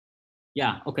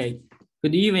Yeah, okay.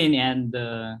 Good evening and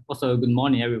also good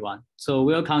morning, everyone. So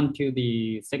welcome to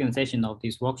the second session of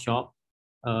this workshop.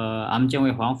 I'm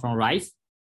Jianwei Huang from RISE.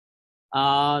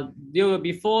 There will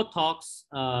be 4 talks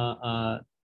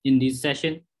in this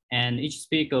session, and each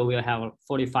speaker will have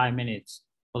 45 minutes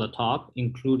for the talk,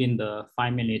 including the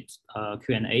 5-minute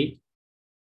Q&A.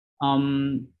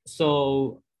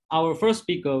 So our first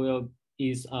speaker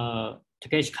is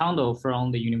Takeshi Kondo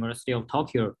from the University of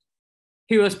Tokyo.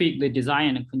 He will speak the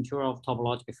design and control of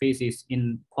topological phases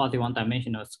in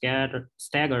quasi-one-dimensional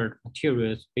staggered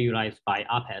materials visualized by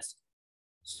ARPES.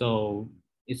 So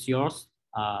it's yours,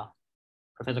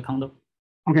 Professor Kondo.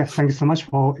 Okay, thank you so much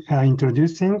for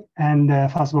introducing. And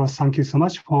first of all, thank you so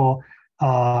much for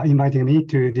inviting me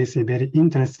to this very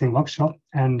interesting workshop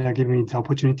and giving me the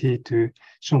opportunity to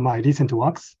show my recent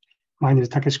works. My name is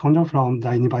Takeshi Kondo from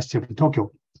the University of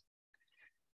Tokyo.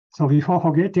 So before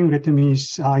forgetting, let me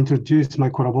introduce my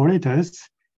collaborators.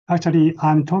 Actually,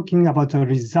 I'm talking about the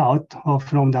result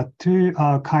from the 2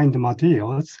 kind of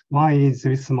materials. One is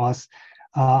bismuth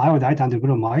iodide and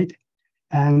bromide,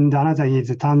 and another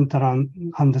is tantalum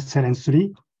and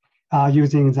selen-3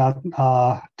 using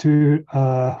the 2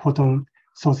 photon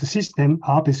source system,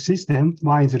 ARPES system.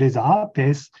 One is laser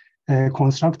ARPES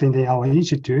constructed in our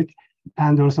institute,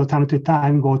 and also time to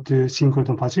time go to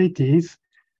synchrotron facilities.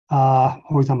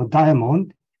 For example,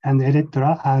 Diamond and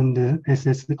Electra and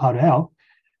SSRL,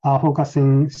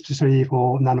 focusing especially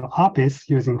for nano ARPES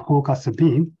using focus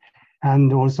beam,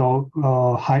 and also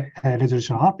high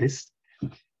resolution ARPES.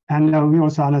 And we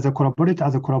also other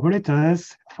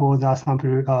collaborators for the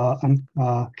sample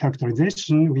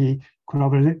characterization. We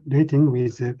collaborating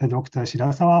with Dr.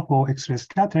 Shirasawa for X-ray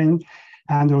scattering,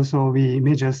 and also we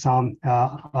measure some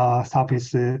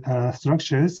surface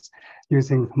structures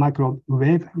using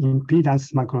microwave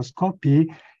impedance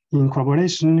microscopy in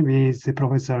collaboration with the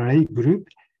Professor Ray group.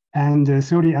 And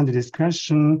theory and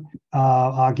discussion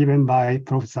are given by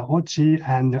Professor Ochi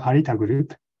and Arita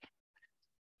group.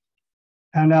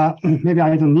 And maybe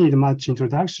I don't need much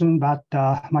introduction, but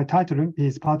my title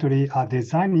is partly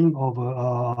designing of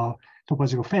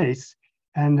topological phase.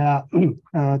 And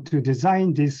to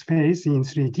design this phase in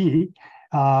 3D,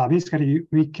 basically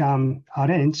we can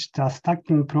arrange the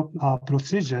stacking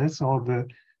procedures of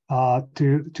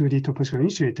 2D topological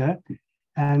insulator.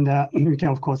 And we can,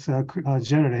 of course,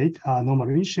 generate a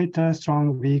normal insulator,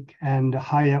 strong, weak, and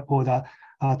higher order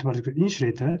topological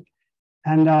insulator.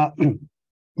 And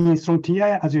in strong TI,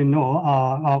 as you know,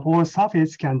 all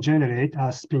surface can generate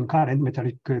a spin current,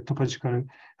 metallic topological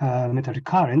metallic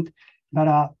current.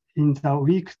 But in the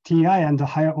weak TI and the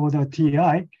higher order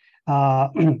TI,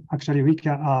 actually we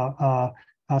can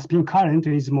spin current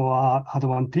is more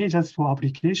advantageous for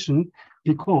application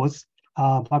because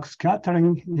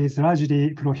backscattering is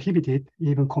largely prohibited,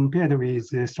 even compared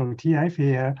with strong TI,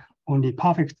 where only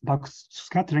perfect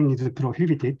backscattering is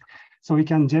prohibited. So we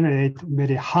can generate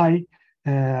very high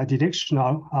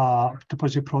directional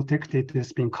topology protected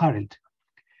spin current.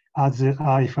 As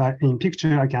if in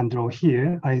picture I can draw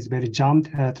here, is very jammed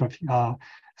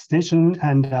station,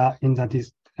 and in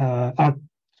this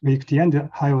weak TI and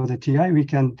high order TI, we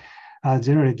can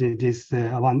generate this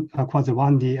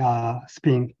quasi-1D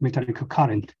spin metallic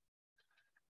current.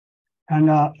 And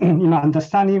in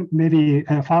understanding, maybe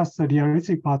first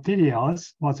realistic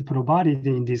materials was provided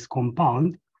in this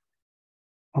compound.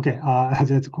 Okay,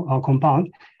 that's a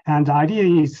compound, and the idea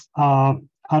is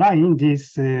align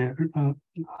this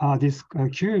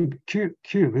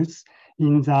cubes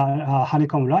in the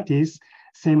honeycomb lattice,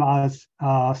 same as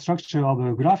structure of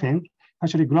graphene.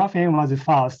 Actually, graphene was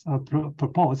first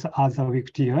proposed as a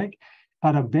weak TI,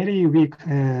 but a very weak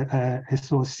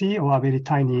SOC or very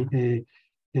tiny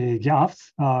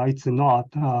gaps. It's not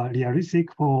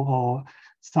realistic for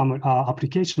some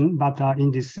application, but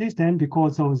in this system,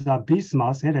 because of the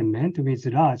bismuth element with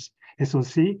large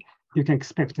SOC, you can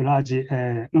expect large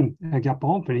gap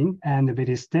opening and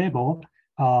very stable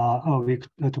weak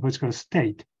topological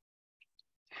state.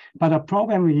 But the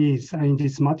problem is in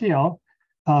this material,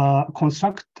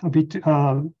 construct a bit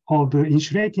of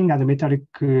insulating and metallic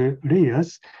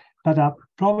layers, but the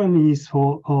problem is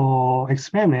for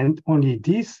experiment, only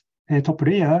this top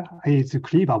layer is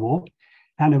cleavable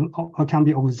and can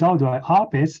be observed by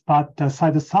ARPES, but the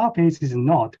side surface is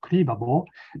not cleavable,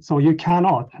 so you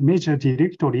cannot measure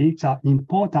directly the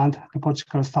important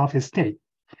topological surface state.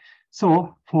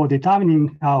 So for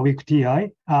determining weak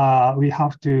TI, we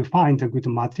have to find a good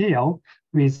material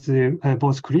with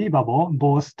both cleavable,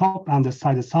 both top and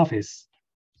side surface.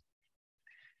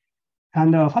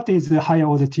 And what is the higher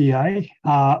order TI?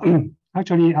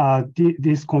 Actually,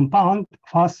 this compound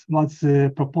first was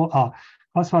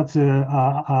first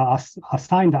was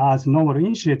assigned as normal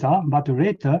insulator, but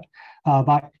later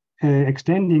by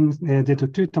extending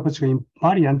Z2 topological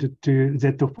invariant to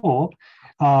Z4,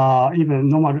 even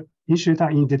normal insulator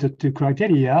in Z2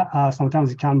 criteria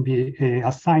sometimes can be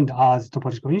assigned as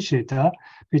topological insulator,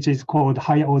 which is called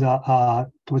higher order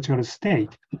topological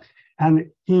state.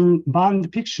 And in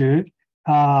band picture,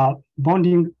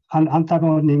 bonding and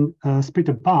anti-bonding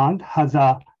split band has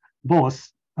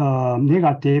both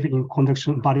negative in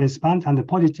conduction valence band and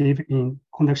positive in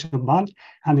conduction band.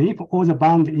 And if all the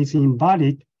band is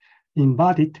invalid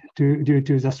due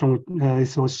to the strong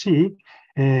SOC,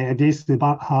 this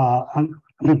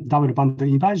double band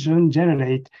inversion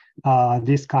generate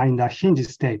this kind of hinge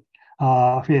state,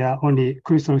 where only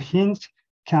crystal hinge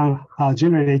can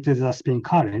generate the spin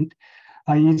current.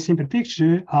 In simple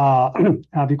picture,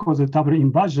 because of double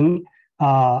inversion,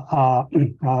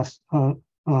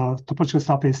 topological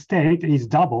surface state is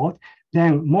doubled,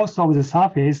 then most of the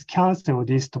surface cancel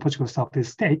this topological surface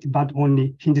state, but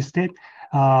only hinge state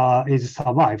is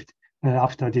survived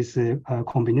after this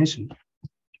combination.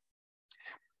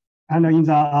 And in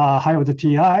the high order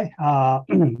TI,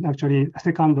 actually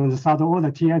second and the third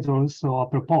order TI is also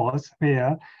proposed,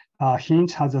 where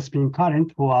hinge has a spin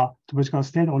current or topological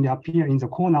state only appear in the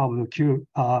corner of the Q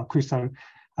crystal,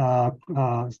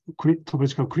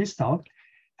 topological crystal.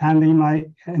 And in my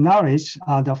knowledge,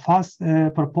 the first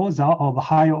proposal of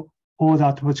high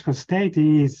order topological state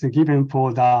is given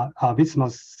for the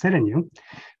bismuth selenium.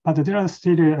 But there are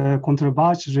still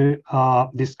controversial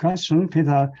discussion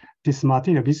whether this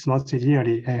material bismuth is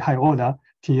really a high order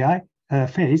TI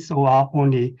phase or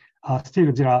only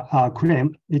still there are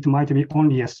claim it might be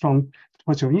only a strong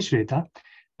topological insulator.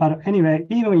 But anyway,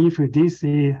 even if this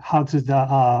has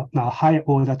the high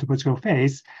order topological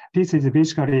phase, this is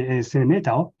basically a cell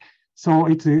metal. So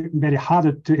it's very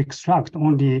hard to extract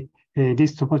only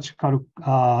this topological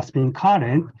spin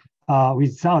current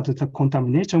without the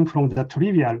contamination from the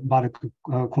trivial bulk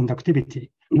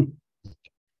conductivity.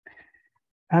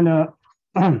 And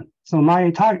so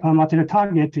my material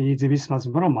target is bismuth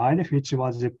bromide, which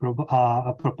was a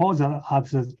proposal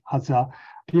as a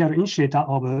PR insulator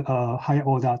of high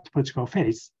order topological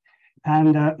phase.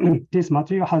 And this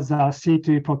material has a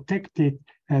C2 protected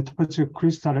topological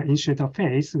crystal insulator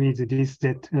phase with this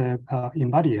Z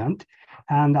invariant.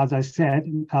 And as I said,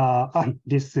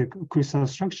 this crystal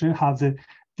structure has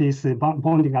this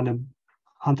bonding and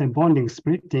anti-bonding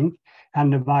splitting.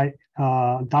 And by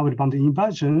double band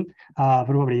inversion,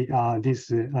 probably this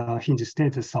hinge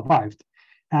state survived.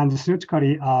 And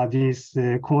theoretically, this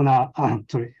corner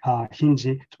hinge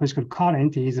topological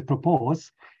current is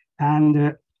proposed.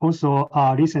 And also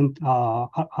recent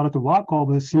art work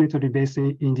of symmetry-based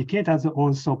indicators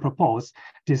also propose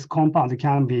this compound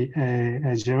can be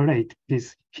generate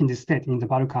this hinge state in the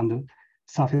bulk and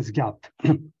surface gap.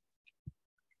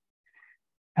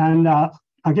 And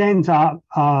again, the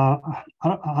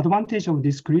advantage of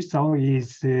this crystal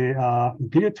is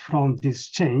built from these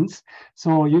chains.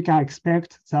 So you can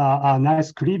expect the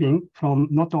nice cleaving from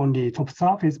not only top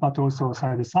surface, but also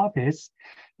side surface.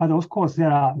 But of course,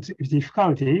 there are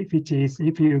difficulty, which is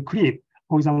if you cleave,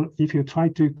 for example, if you try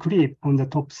to cleave on the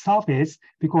top surface,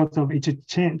 because of its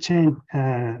chain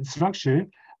structure,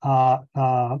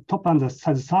 top and the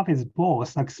side surface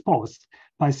both are exposed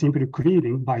by simply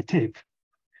cleaving by tape.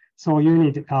 So you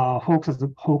need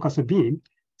focus beam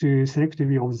to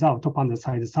selectively observe top and the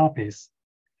side surface.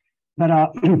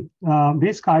 But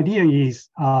basic idea is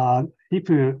if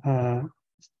you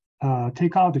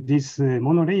take out this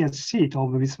monolayer sheet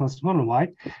of bismuth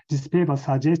bromide, this paper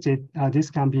suggested this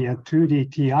can be a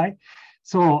 2D TI.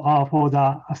 So for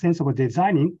the sensible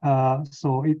designing,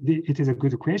 so it is a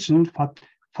good question.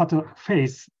 What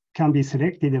phase can be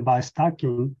selected by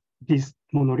stacking this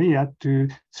monolayer to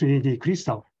 3D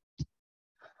crystal?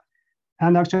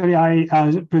 And actually, I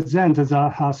present the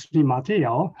 3D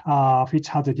material, which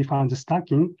has a different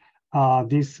stacking.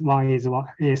 This one is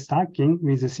A stacking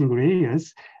with single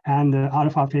layers, and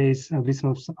alpha phase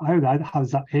bismuth iodide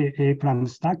has the A prime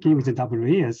stacking with double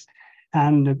layers,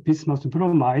 and bismuth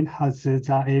bromide has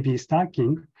the AB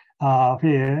stacking,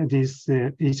 where this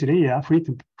each layer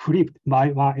flipped by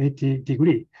 180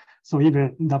 degrees. So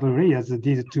even double layers,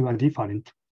 these two are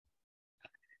different.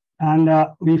 And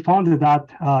we found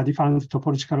that different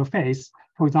topological phase,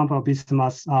 for example,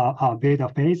 bismuth beta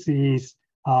phase is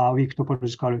weak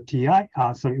topological TI,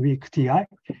 weak TI,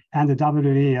 and the double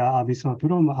layer bismuth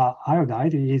bromide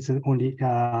iodide is only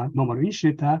normal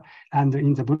insulator, and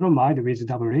in the bromide with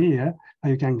double layer,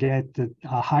 you can get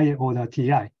a higher order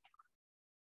TI.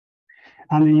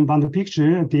 And in band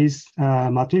picture, this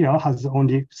material has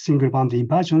only single band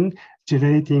inversion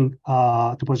generating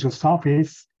topological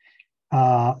surface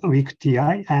weak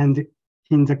TI. And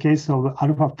in the case of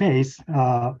alpha phase,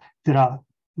 there are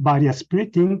barrier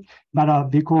splitting, but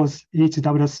because each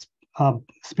double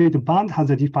split band has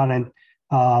a different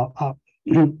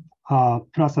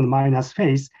plus and minus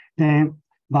phase, then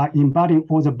by inverting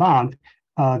all the band,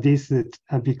 this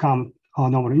become a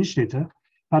normal insulator.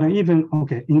 But even,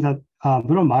 okay, in the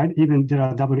bromide, even there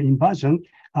are double inversion,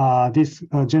 this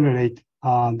generate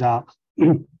the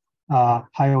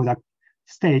high order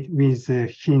state with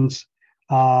hinge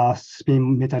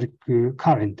spin metallic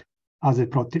current as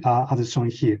shown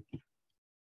here.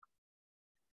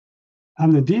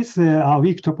 And this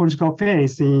weak topological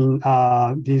phase in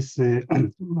this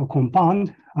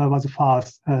compound was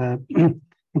first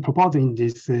proposed in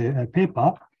this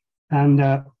paper. And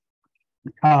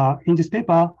in this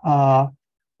paper,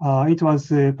 it was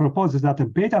proposed that the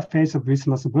beta phase of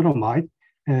bismuth bromide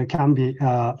can be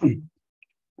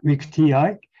weak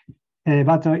TI.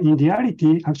 But in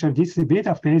reality, actually, this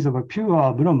beta phase of a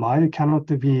pure bromide cannot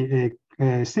be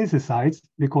synthesized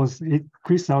because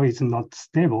crystal is not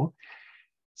stable.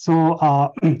 So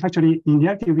actually, in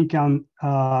reality, we can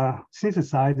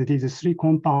synthesize these three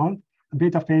compounds: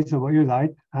 beta phase of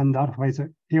iodide and alpha phase of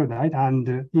iodide. And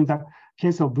in the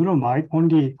case of bromide,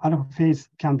 only alpha phase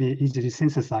can be easily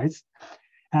synthesized.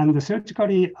 And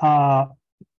theoretically,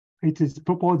 it is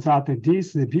proposed that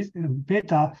this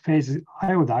beta phase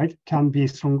iodide can be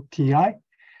strong TI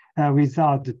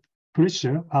without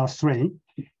pressure strain.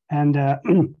 And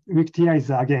weak TI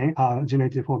is again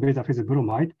generated for beta phase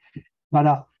bromide.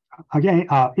 But again,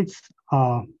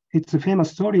 it's a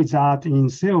famous story that in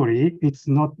theory, it's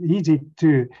not easy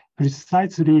to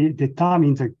precisely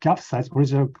determine the gap size,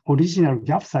 original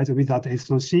gap size without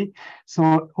SOC.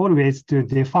 So always to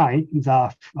define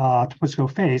the topological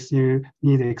phase, you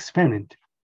need an experiment.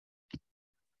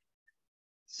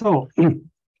 So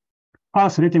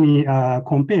first, let me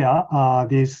compare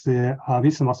this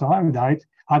bismuth iodide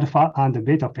alpha and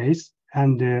beta phase,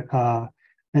 and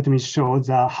let me show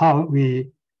how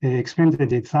we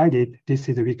experimentally decided this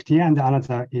is weak TI and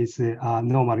another is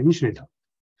normal insulator.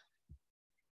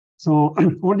 So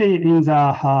only in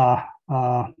the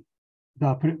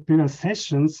previous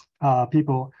sessions,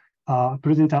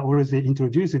 presenter already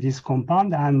introduced this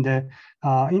compound, and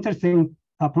interesting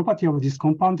property of this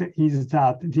compound is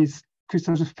that this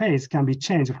crystal phase can be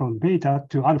changed from beta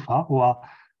to alpha or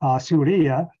single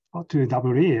layer to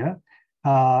double layer,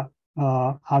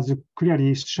 as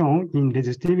clearly shown in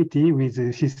resistivity with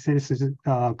hysteresis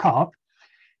curve.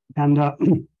 And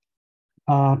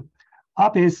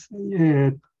ARPES,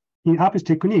 in ARPES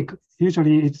technique,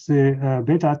 usually it's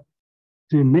better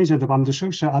to measure the band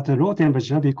structure at a low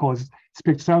temperature because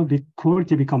spectral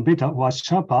quality become better or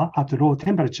sharper at low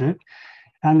temperature.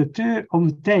 And to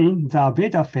obtain the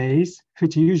beta phase,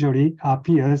 which usually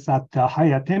appears at a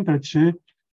higher temperature,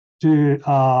 to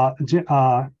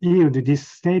yield this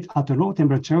state at a low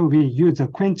temperature, we use a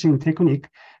quenching technique.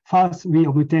 First, we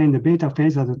obtain the beta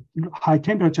phase at a high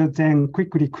temperature, then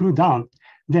quickly cool down,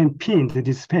 then pin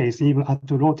this phase even at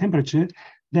the low temperature.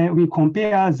 Then we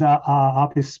compare the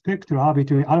ARPES spectra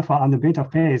between alpha and the beta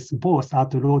phase, both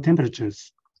at low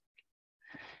temperatures.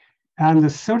 And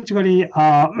theoretically,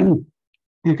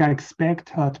 you can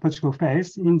expect topological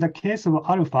phase. In the case of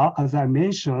alpha, as I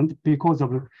mentioned, because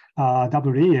of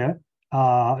double layer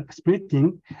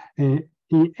splitting, in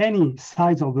any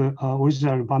size of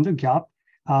original band gap,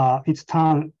 its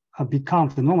turn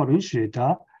becomes the normal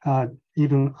insulator,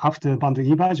 even after band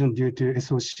inversion due to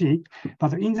SOC.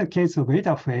 But in the case of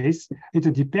beta phase,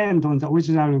 it depends on the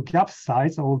original gap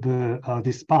size of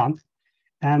this band.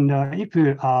 And if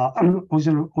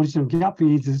original gap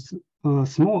is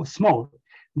small,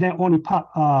 then only part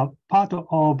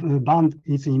of the band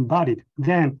is invalid.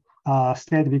 Then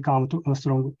state becomes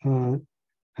strong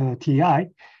TI.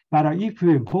 But if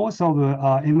both of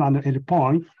M and L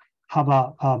point have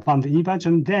a band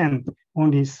inversion, then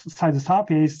only side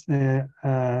surface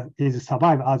is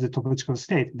survive as a topological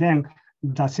state. Then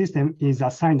the system is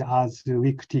assigned as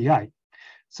weak TI.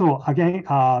 So again,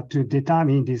 to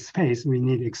determine this phase, we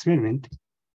need experiment.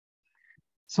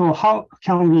 So how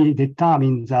can we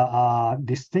determine the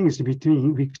distinction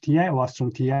between weak TI or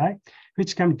strong TI,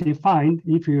 which can be defined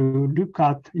if you look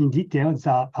at in detail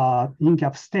the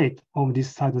in-gap state of this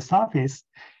side surface.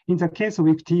 In the case of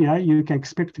weak TI, you can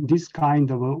expect this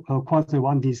kind of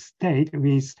quasi-1D state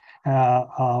with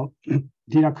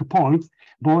Dirac points,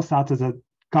 both at the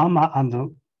gamma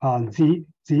and Z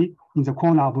in the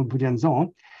corner of Boolean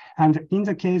zone. And in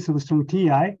the case of strong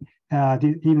TI,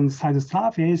 even side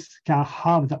surface can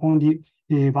have the only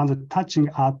band touching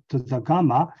at the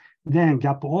gamma, then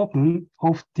gap open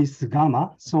of this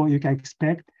gamma. So you can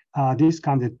expect this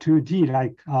kind of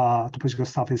 2D-like topological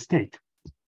surface state.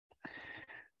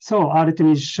 So let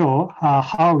me show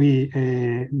how we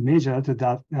measured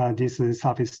that this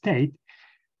surface state.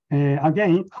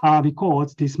 Again,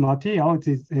 because this material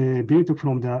is built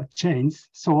from the chains,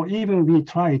 so even we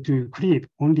try to clip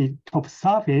only top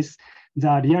surface,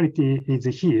 the reality is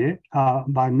here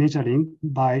by measuring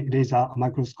by laser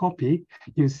microscopy.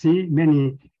 You see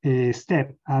many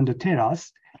steps and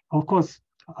terrace. Of course,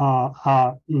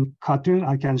 in cartoon,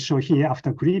 I can show here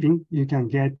after clipping, you can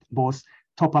get both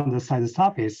top and the side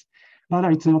surface. But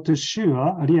it's not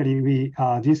sure really we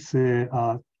this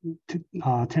terrace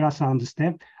and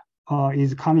step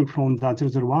is coming from the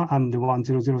 001 and the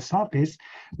 100 surface.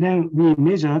 Then we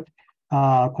measured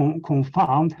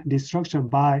confirmed the structure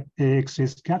by X-ray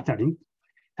scattering,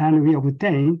 and we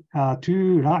obtained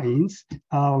two lines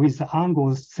with the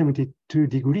angle 72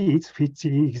 degrees, which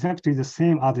is exactly the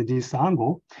same as this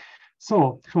angle.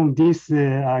 So from this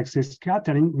X-ray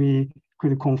scattering, we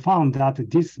could confirm that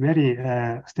this very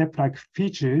step-like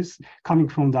features coming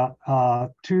from the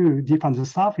two different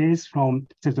surfaces from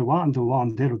 01 and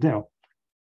 100.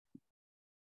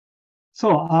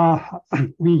 So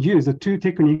we use two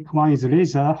techniques. One is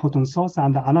laser photon source,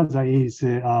 and another is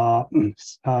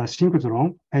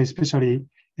synchrotron, especially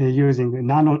using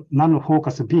nano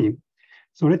focus beam.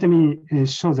 So let me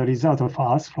show the result of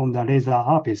us from the laser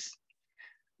ARPES.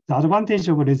 The advantage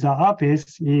of laser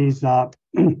ARPES is the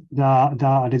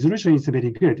resolution is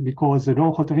very good because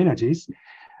low photon energies.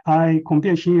 I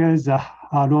compare here the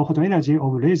low photon energy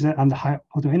of laser and high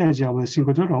photon energy of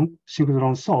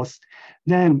synchrotron source.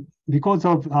 Then because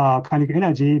of kinetic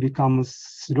energy becomes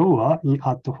slower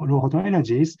at low photon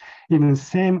energies, even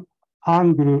same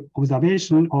angle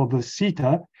observation of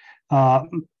theta,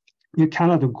 you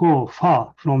cannot go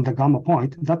far from the gamma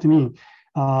point. That means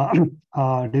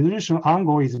resolution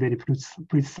angle is very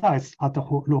precise at the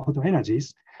low photon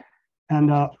energies.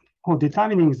 And for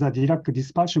determining the Dirac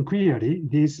dispersion clearly,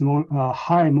 this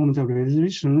high moment of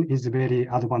resolution is very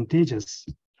advantageous.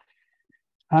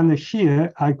 And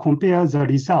here I compare the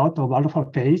result of alpha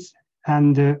phase.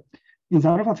 And in the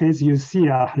alpha phase, you see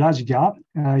a large gap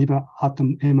even at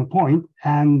the M point.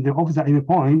 And of the M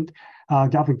point,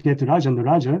 gap gets larger and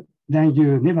larger. Then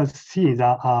you never see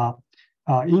the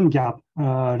in-gap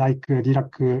like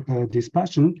Dirac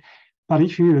dispersion. But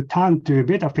if you turn to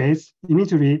beta phase,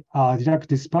 immediately Dirac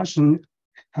dispersion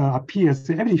appears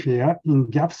everywhere in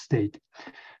gap state.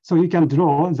 So you can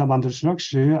draw the bundle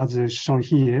structure as shown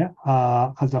here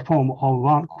as a form of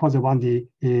one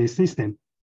Quasi-1D system.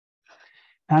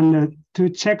 And to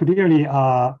check really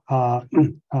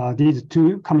these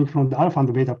two coming from the alpha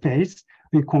and beta phase,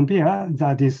 we compare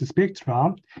this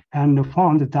spectrum and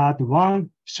found that one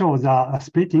shows a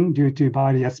splitting due to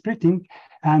barrier splitting.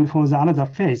 And for the another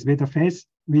phase, beta phase,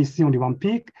 we see only one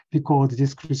peak because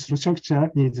this crystal structure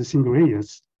is single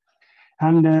layers.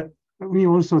 And we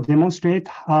also demonstrate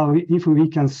how if we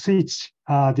can switch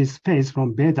this phase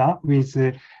from beta with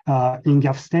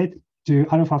in-gap state to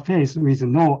alpha phase with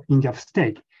no in-gap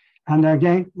state. And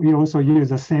again, we also use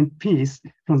the same piece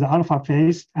from the alpha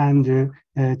phase and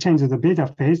change the beta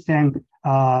phase, then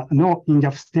no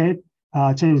in-gap state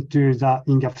change to the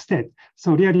in-gap state.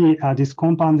 So really, this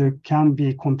compound can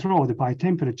be controlled by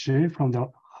temperature from the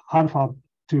alpha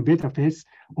to beta phase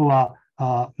or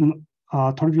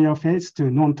trivial phase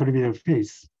to non-trivial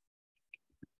phase.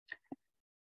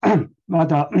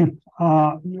 But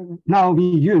now we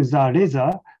use a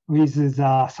laser with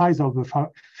the size of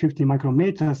 50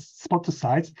 micrometers spot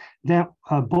size. Then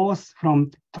both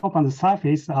from top and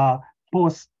surface are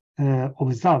both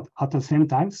observed at the same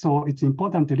time. So it's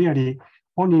important to really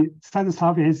only side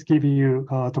surface give you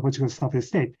topological surface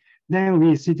state. Then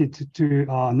we set it to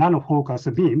nano focus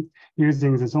beam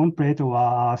using the zone plate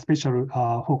or special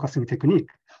focusing technique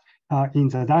in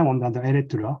the diamond and the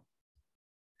elytra.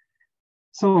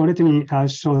 So let me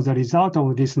show the result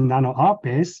of this nano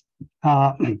ARPES.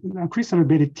 Crystal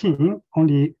very thin,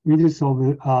 only width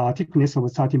of thickness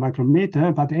of 30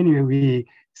 micrometer. But anyway, we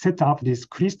set up this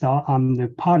crystal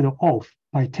and piled off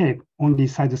by tape on the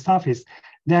side surface.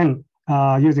 Then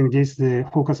using this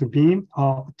focus beam,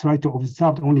 try to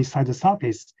observe only side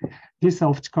surface. This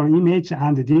optical image,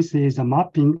 and this is a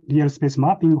mapping, real space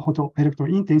mapping,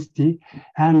 photoelectron intensity.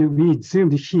 And we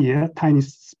zoomed here, tiny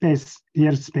space,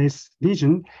 real space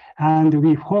vision, and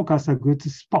we focus a good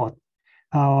spot,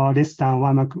 less than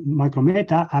 1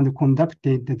 micrometer, and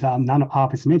conducted the nano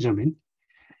ARPES measurement.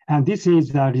 And this is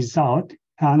the result.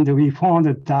 And we found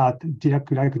that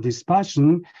Dirac-like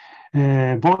dispersion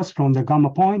both from the gamma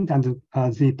point and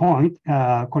Z point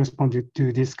corresponding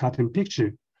to this cartoon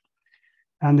picture.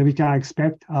 And we can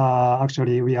expect,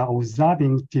 actually, we are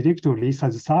observing directly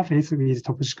such surface with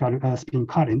topological spin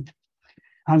current.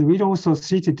 And we also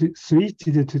switched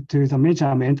to the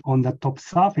measurement on the top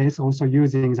surface, also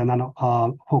using the nano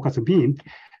focus beam.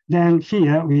 Then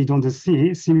here we don't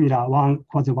see similar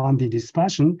quasi-1D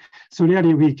dispersion. So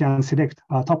really we can select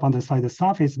top and side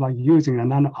surface by using the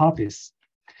nano ARPES.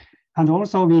 And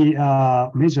also we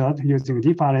measured using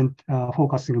different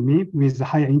focusing beam with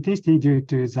higher intensity due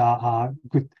to the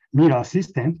good mirror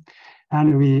system.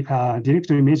 And we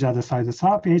directly measure the side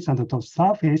surface and the top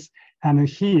surface. And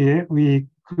here we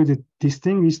could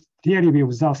distinguish clearly we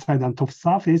observe side and top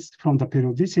surface from the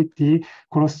periodicity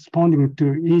corresponding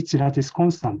to each lattice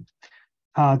constant.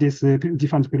 This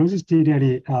different periodicity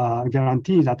really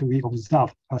guarantees that we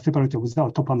observe, separately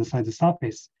observe top and side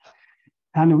surface.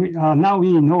 And we, now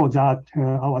we know that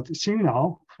our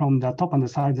signal from the top and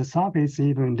side surface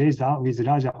even laser with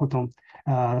larger photon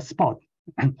spot.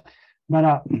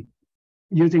 But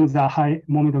using the high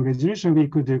momentum resolution, we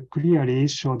could clearly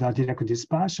show the direct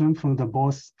dispersion from the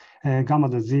both gamma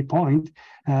to Z point.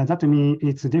 That means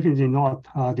it's definitely not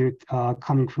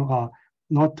coming from,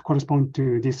 not correspond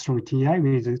to this strong TI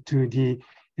with 2D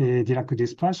direct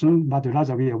dispersion, but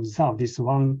rather we observe this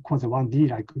quasi-1D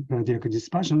like direct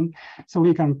dispersion. So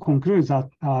we can conclude that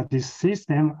this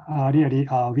system really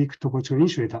weak topological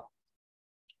insulator.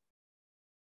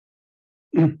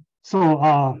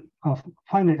 So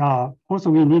finally, also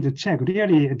we need to check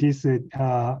really this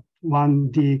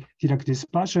 1D direct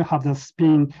dispersion have the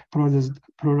spin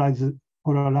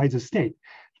polarized state.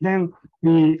 Then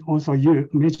we also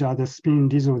measure the spin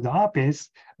resolved ARPES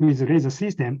with laser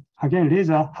system. Again,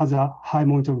 laser has a high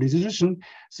momentum resolution,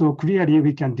 so clearly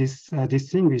we can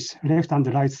distinguish left and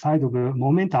right side of the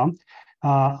momentum.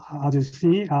 As you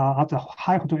see, at the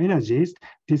high photon energies,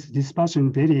 this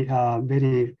dispersion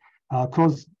very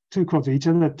close to each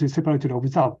other to separately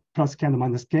observe plus K and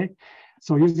minus K.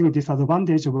 So using this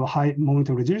advantage of high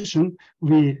momentum resolution,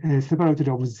 we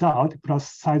separately observed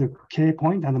plus side K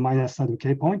point and minus side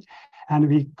K point. And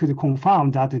we could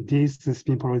confirm that this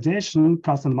spin polarization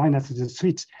plus and minus is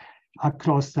switch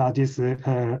across this 0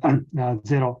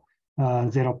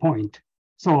 point.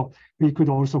 So we could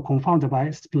also confirm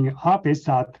by spin ARPES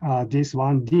that this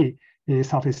 1D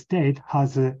surface state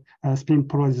has a spin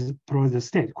polarized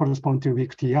state correspond to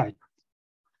weak TI.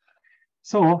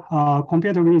 So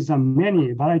compared with the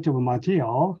many variety of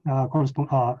material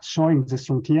showing the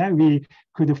strong TI, we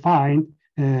could find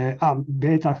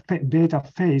beta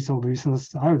phase of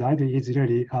resonance iodide is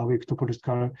really weak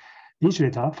topological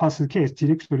insulator. First case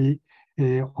directly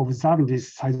observing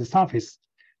this side surface.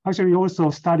 Actually, we also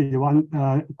studied one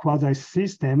quasi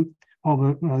system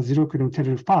of 0 coulomb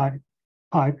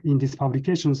pipe in this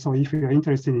publication. So if you are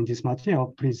interested in this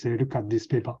material, please look at this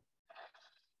paper.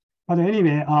 But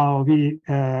anyway, we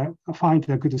find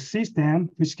a good system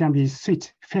which can be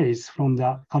switch phase from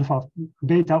the alpha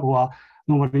beta or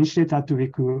normal insulator to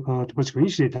weak topological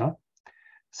insulator.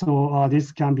 So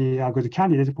this can be a good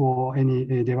candidate for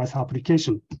any device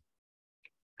application.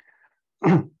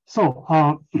 So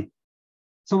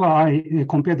I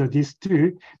compared these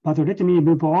two, but let me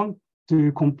move on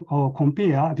to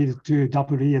compare these two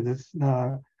double-layered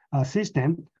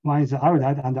system. One is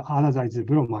iodide and another is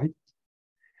bromide.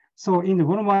 So in the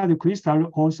bromide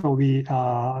crystal, also we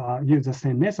use the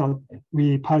same method.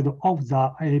 We piled off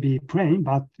the AB plane,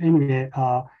 but anyway,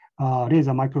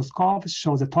 laser microscope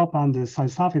shows the top and the side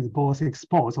surface both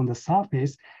exposed on the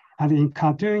surface. And in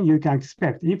cartoon, you can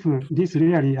expect, if this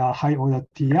really high order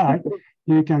TI,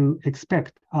 you can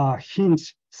expect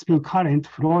hinge spin current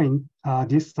flowing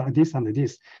this and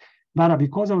this. But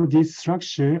because of this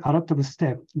structure, a lot of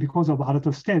step, we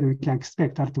can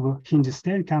expect that hinge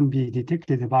state can be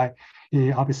detected by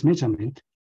ARPES measurement.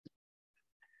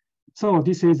 So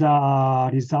this is a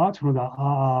result from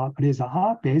the laser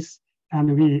ARPES,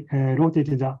 and we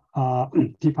rotated the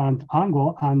different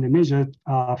angle and measured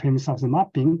Fermi surface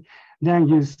mapping. Then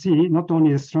you see not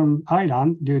only a strong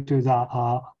island due to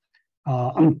the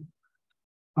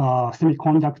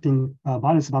semiconducting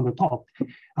valence band top,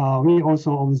 we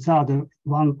also observed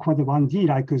quasi-1D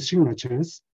like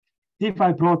signatures. If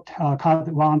I plot card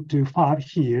 1 to 5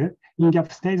 here,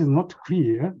 in-gap state is not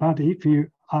clear, but if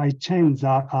I change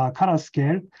the color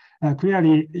scale,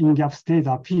 clearly in-gap state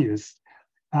appears.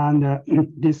 And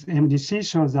this MDC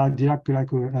shows a direct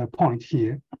point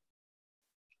here.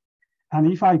 And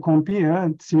if I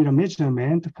compare similar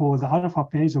measurement for the alpha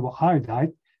phase of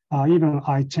iodide, even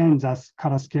I change the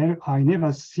color scale, I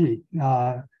never see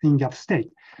in-gap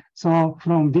state. So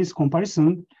from this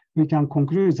comparison, we can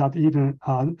conclude that even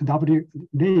double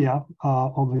layer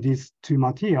of these two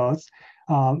materials,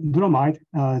 bromide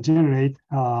generate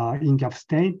in-gap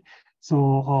state.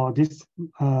 So this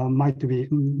must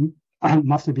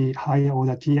be higher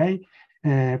order TA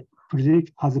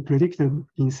as predicted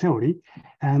in theory,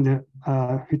 and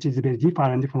which is very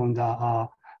different from the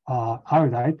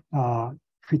iodide,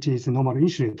 which is normal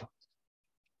insulator.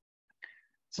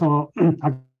 So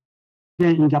again,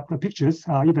 in gap pictures,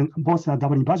 even both are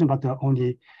double inversion, but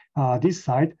only this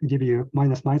side give you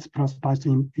minus plus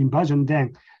inversion,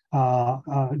 then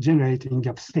generate in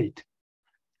gap state.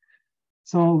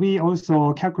 So we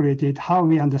also calculated how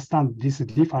we understand this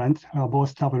different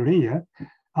both double layer.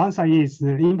 Answer is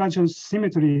the inversion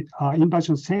symmetry,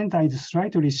 inversion center is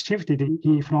slightly shifted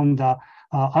from the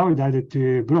iodide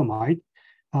to bromide.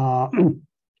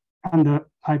 And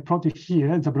I plotted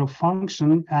here the block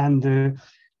function and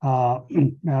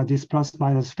this plus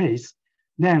minus phase.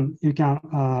 Then you can,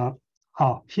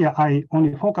 here I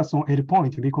only focus on L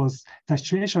point because the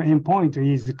situation endpoint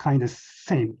is kind of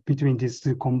same between these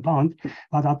two compounds,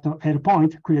 but at the L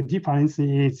point, clear difference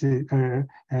is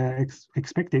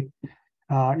expected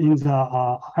in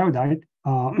the iodide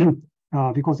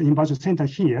because inversion center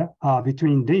here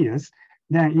between layers,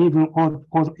 then even odd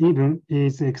even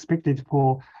is expected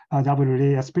for double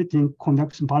layer splitting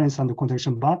conduction balance and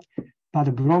conduction but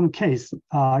the Brom case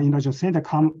inversion center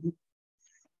come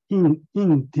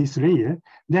in this layer,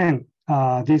 then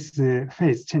this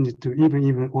phase changes to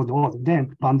even odd,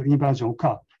 then band inversion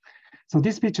occur. So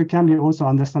this picture can be also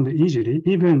understood easily.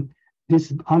 Even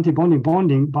this anti-bonding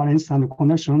bonding balance and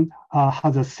conduction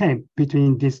has the same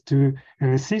between these two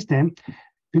systems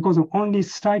because only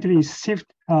slightly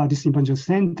shift this inversion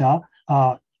center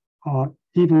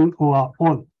even or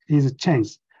odd is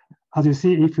changed. As you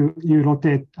see, if you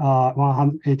rotate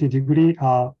 180 degree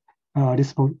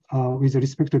with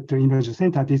respect to inversion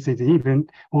center, this is even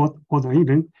or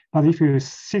even. But if you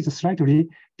shift slightly,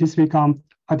 this become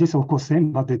this of course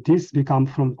same, but this become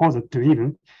from odd to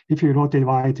even. If you rotate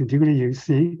 180 degree, you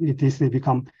see this is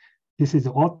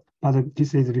odd, but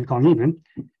this is become even.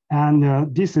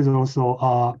 And this is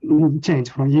also change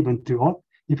from even to odd.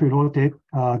 If you rotate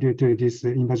due to this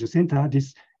inversion center,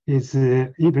 this is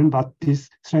even, but this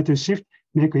slight shift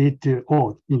make it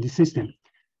odd in the system.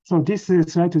 So this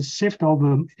slight shift of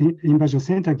inversion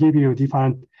center give you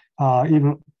different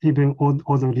even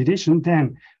odd relation.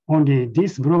 Then only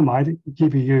this bromide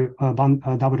give you a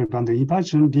double band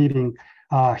inversion, leaving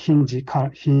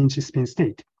hinge spin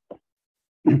state.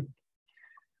 And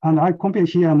I compare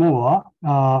here more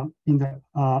in the.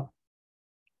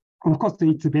 Of course,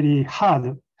 it's very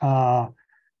hard.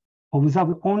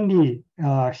 Observe only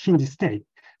hinge state.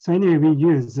 So anyway, we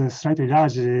use a slightly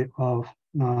large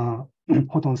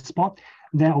photon spot,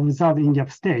 then observe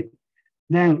in-gap state.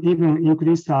 Then even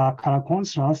increase color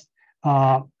contrast,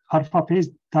 alpha phase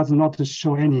does not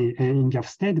show any in-gap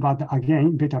state, but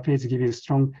again, beta phase gives you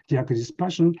strong Dirac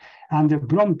dispersion. And the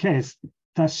Brom case,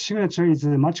 the signature is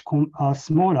much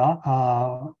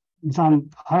smaller than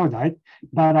iodide,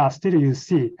 but still you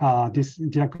see this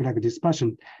Dirac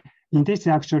dispersion. In this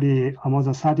actually more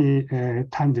than 30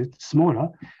 times smaller,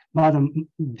 but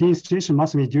this situation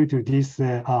must be due to this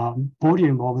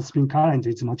volume of spin current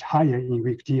is much higher in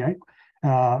weak TI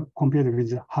compared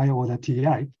with higher order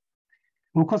TI.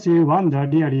 Of course, you wonder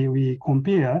really we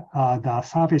compare the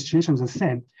surface situation the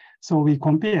same. So we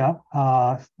compare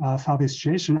surface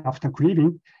situation after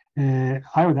cleaving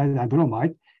iodide and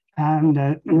bromide, and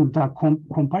the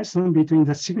comparison between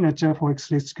the signature for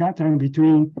X-ray scattering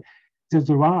between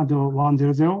 001 and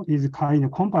 100 is kind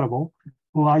of comparable,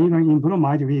 or even in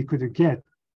bromide, we could get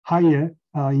higher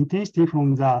intensity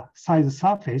from the side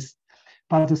surface,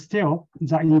 but still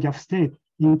the in-gap state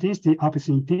intensity, ARPES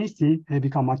intensity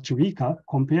become much weaker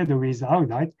compared with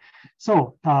iodide.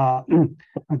 So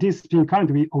this spin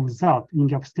current we observe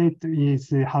in-gap state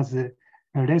has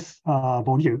less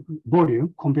volume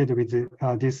compared with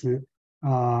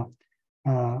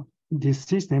this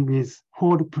system with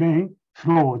whole plane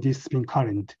flow this spin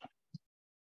current.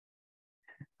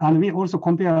 And we also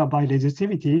compare by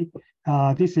resistivity.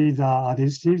 This is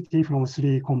resistivity from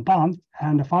 3 compounds,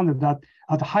 and found that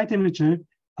at high temperature,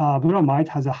 bromide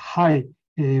has a high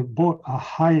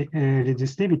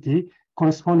resistivity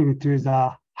corresponding to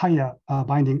the higher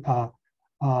binding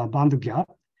band gap,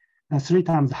 3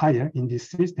 times higher in this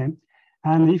system.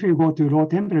 And if you go to low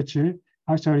temperature,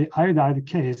 actually iodide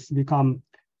case become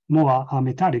more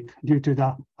metallic due to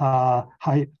the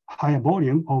higher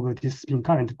volume of this spin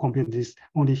current compared to this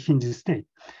only hinge state.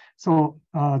 So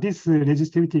this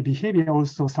resistivity behavior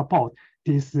also support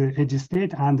this edge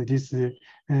state and this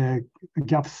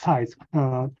gap size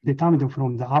determined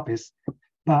from the ARPES.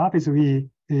 By ARPES, we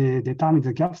determine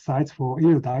the gap size for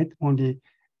iodide only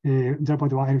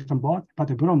 0.1 electron volt, but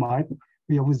the bromide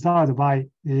we observed by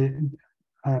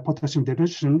potassium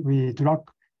deposition, we drag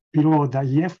below the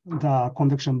EF, the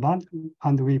conduction band,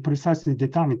 and we precisely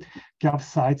determined gap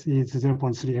size is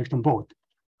 0.3 electron volt.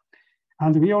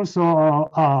 And we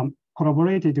also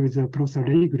collaborated with the Professor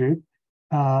Lee group.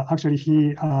 Actually,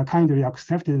 he kindly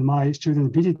accepted my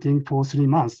student visiting for 3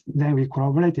 months. Then we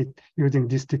collaborated using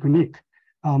this technique,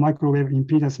 microwave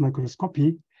impedance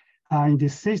microscopy. In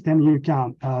this system, you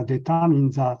can determine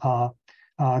the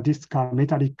this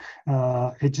metallic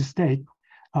edge state.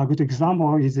 A good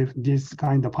example is if this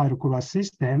kind of pyrocolor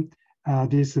system.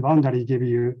 This boundary give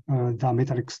you the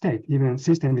metallic state. Even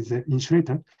system is an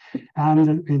insulator,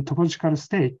 and in topological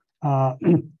state,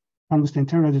 tungsten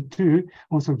telluride 2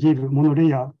 also give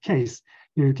monolayer case.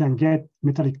 You can get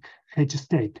metallic edge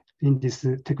state in this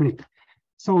technique.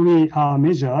 So we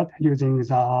measured using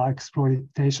the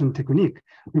exploitation technique.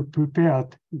 We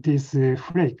prepared this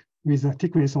flake with a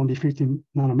thickness only 15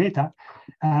 nanometer,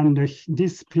 and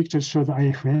this picture shows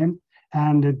IFM.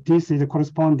 And this is the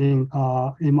corresponding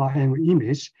MRM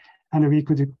image, and we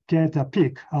could get a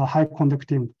peak, high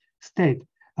conducting state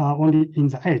only in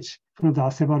the edge from the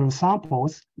several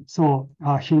samples. So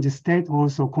hinge state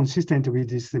also consistent with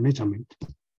this measurement.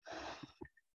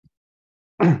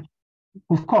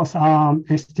 Of course,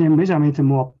 STM measurement is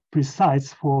more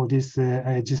precise for this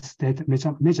edge state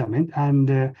measurement,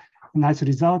 and nice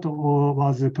result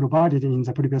was provided in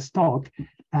the previous talk.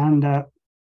 And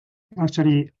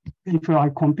actually, if I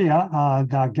compare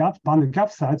the band gap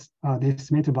size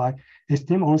estimated by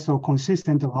STM, also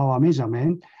consistent of our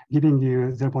measurement, giving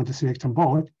you 0.3 electron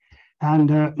volt. And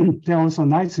they also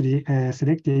nicely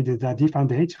selected the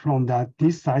different edge from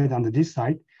this side and this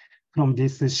side from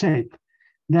this shape.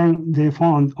 Then they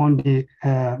found only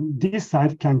this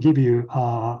side can give you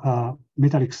a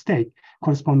metallic state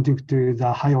corresponding to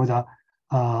the high order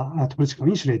topological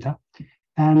insulator.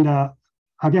 And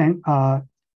again,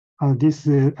 this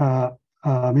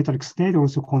metallic state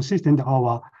also consistent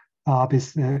of our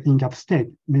in-gap state,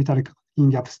 metallic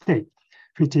in-gap state,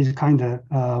 which is kind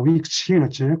of weak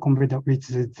signature compared with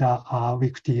the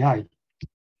weak TI.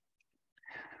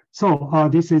 So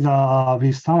this is a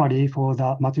brief summary for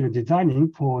the material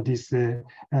designing for this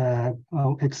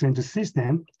excellent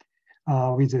system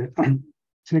with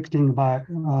selecting by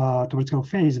topological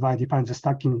phase by different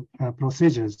stacking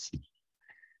procedures.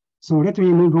 So let me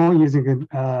move on using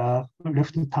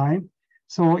left time.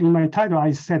 So in my title,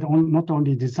 I said not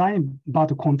only design,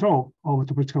 but control of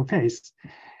topological phase.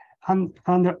 And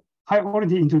I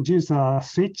already introduced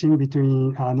switching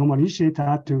between normal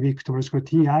insulator to weak topological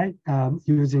TI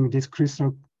using this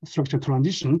crystal structure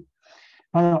transition.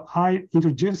 I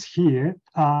introduced here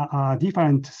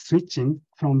different switching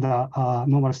from the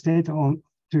normal state on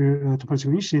to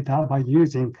topological insulator by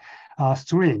using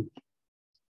string.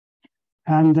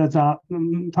 And the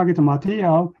target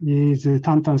material is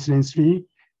tantalum selenium 3.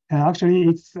 Actually,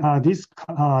 it's this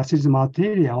series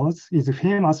materials is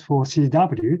famous for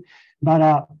CW,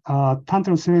 but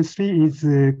tantalum selenium 3 is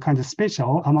kind of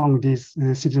special among these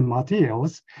series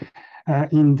materials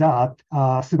in that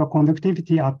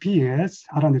superconductivity appears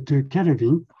around 2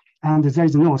 Kelvin, and there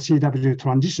is no CW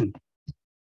transition.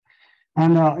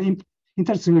 And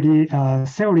interestingly,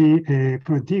 theory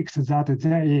predicts that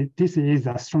this is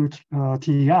a strong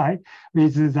TI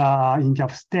with the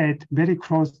in-gap state very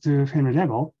close to Fermi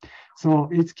level. So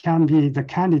it can be the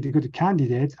good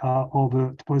candidate of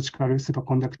topological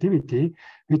superconductivity,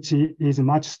 which is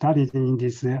much studied in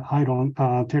this iron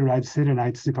telluride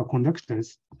selenide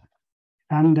superconductors.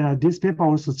 And this paper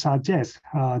also suggests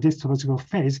this topological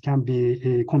phase can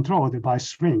be controlled by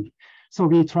string. So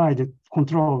we tried to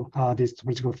control this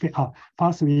topological phase.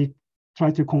 First, we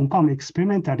tried to confirm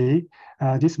experimentally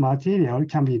this material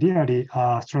can be really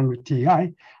strong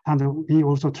TI, and we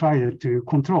also tried to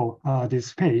control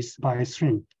this phase by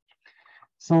string.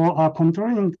 So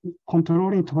controlling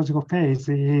topological phase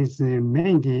is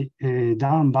mainly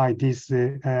done by this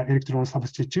electron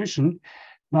substitution,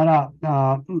 but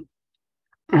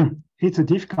it's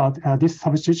difficult. This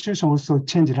substitution also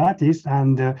change lattice,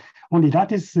 and only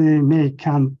lattice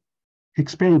can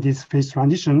explain this phase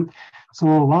transition.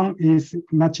 So one is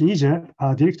much easier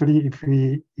directly if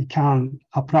we can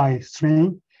apply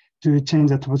strain to change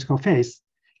the topological phase.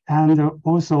 And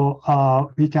also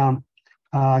we can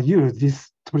use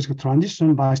this topological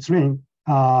transition by strain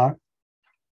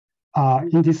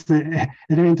in this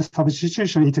element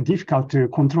substitution, it's difficult to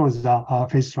control the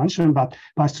phase transition, but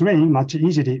by strain, much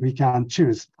easily we can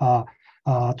choose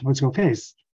topological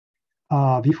phase.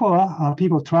 Before,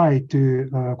 people try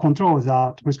to control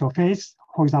the topological phase,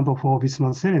 for example, for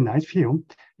bismuth selenide film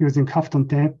using Kafton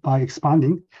tape by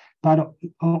expanding, but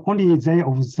only they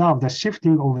observe the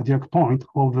shifting of the point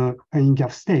of in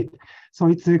gap state. So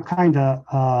it's kind of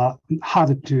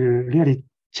hard to really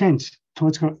change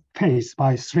topological phase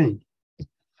by strain.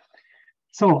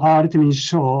 So let me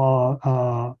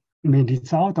show main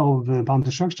result of the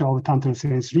boundary structure of tantrum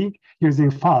series 3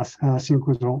 using fast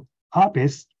synchronous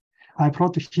ARPES. I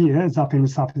plot here the film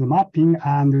surface mapping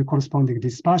and corresponding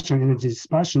dispersion, energy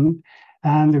dispersion,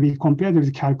 and we compared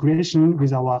the calculation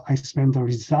with our experimental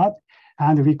result,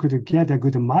 and we could get a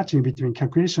good matching between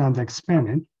calculation and the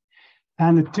experiment.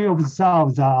 And to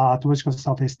observe the topological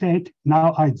surface state,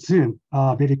 now I zoom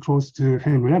very close to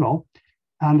film level,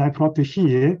 and I plot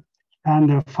here,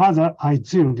 and further I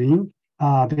zoomed in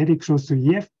very close to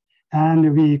EF,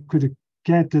 and we could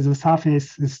get the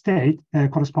surface state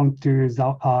correspond to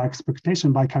the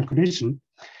expectation by calculation.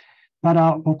 But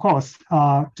of course,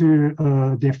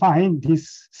 to define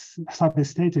this surface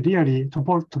state really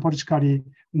topologically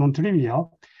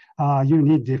non-trivial, you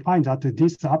need to define that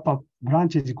this upper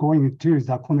branch is going to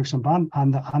the conduction band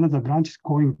and another branch is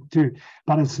going to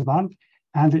valence band.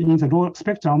 And in the low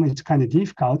spectrum, it's kind of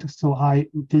difficult. So I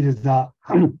did the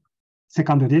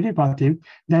second derivative.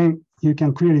 Then you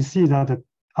can clearly see that the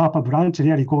upper branch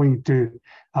really going to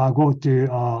go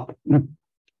to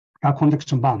a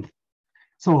conduction band.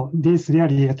 So this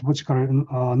really is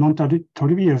topological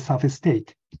non-trivial surface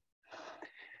state.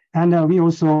 And we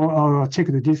also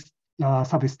checked this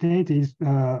surface state is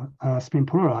spin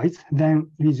polarized. Then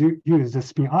we use the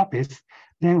spin ARPES.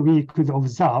 Then we could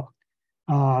observe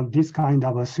this kind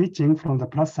of switching from the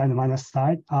plus side, minus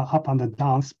side, up and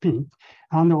down spin.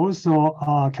 And also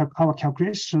our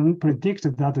calculation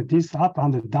predicted that this up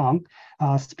and down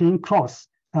spin cross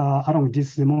along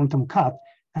this momentum cut.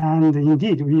 And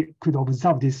indeed, we could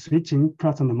observe this switching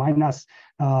plus and minus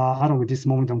along this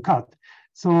momentum cut.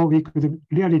 So we could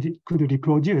really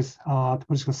reproduce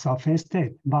topological surface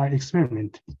state by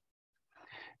experiment.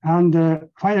 And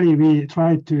finally, we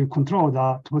tried to control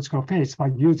the topological phase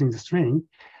by using the strain.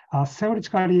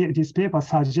 Theoretically, this paper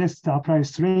suggests to apply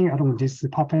strain along this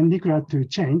perpendicular to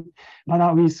chain,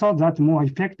 but we thought that more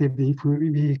effective if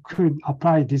we could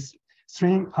apply this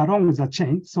strain along the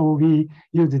chain. So we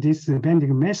used this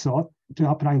bending method to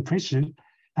apply pressure,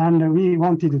 and we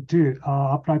wanted to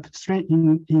apply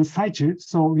strain in situ.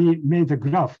 So we made a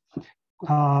graph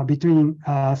between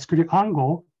screw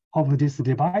angle of this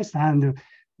device and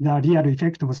the real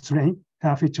effect of strain,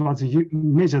 which was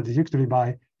measured directly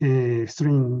by a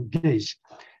strain gauge.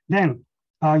 Then,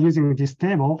 using this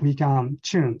table, we can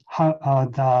tune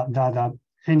how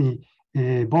any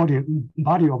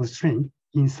value of strain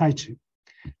in situ.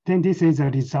 Then this is a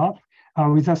result.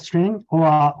 With a strain or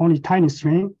only tiny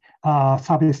strain,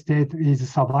 surface state is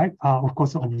survived, of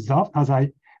course, observed, as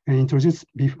I introduced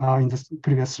in the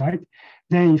previous slide.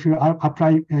 Then if you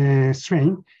apply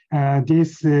strain,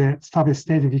 this surface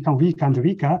state become weaker and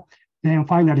weaker. Then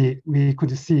finally, we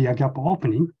could see a gap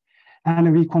opening.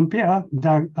 And we compare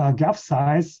the gap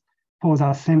size for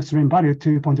the same strain value,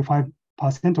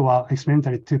 2.5% or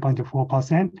experimentally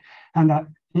 2.4%. And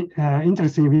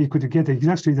interestingly, we could get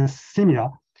exactly the similar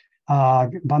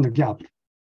band gap.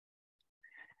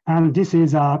 And this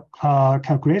is a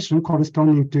calculation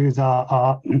corresponding to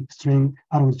the string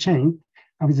along the chain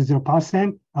with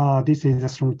 0%. This is a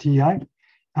strong TI,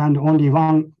 and only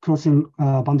one crossing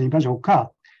band inversion occur.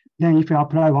 Then if you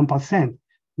apply 1%,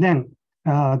 then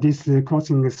this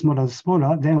crossing is smaller and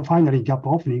smaller, then finally gap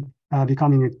opening,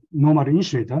 becoming a normal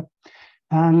insulator.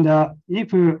 And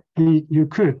if you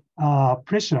could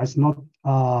pressurize,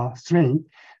 not strain,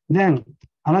 then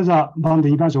another band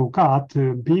inversion occur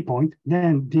at B point,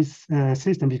 then this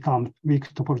system becomes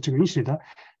weak topological insulator.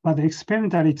 But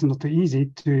experimentally, it's not easy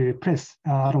to press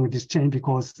along this chain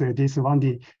because this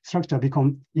 1D structure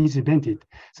becomes easily bended.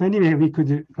 So anyway, we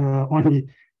could only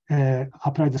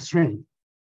apply the strain.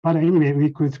 But anyway,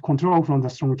 we could control from the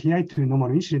strong TI to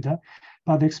normal insulator.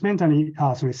 But experimentally,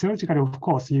 theoretically, of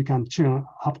course, you can tune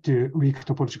up to weak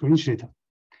topological insulator.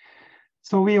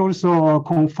 So we also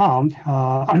confirmed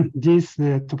this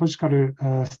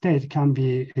topological state can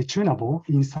be tunable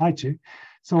in situ.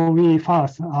 So we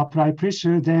first apply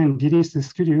pressure, then release the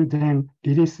screw, then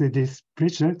release this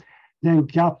pressure, then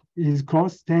gap is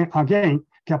closed, then again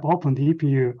gap opened if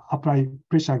you apply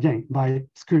pressure again by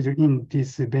screwing in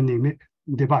this bending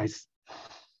device.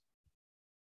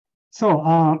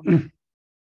 So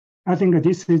I think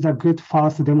this is a good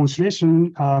first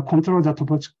demonstration, control the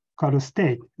topological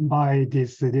state by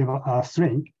this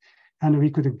string. And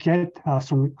we could get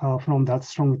from that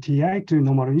strong TI to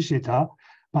normal insulator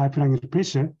by applying the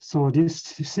pressure. So this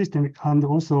system, and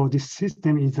also this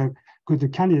system is a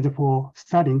good candidate for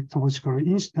studying topological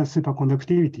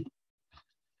superconductivity.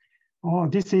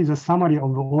 This is a summary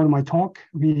of all my talk.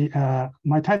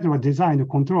 My title was Design the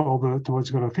Control of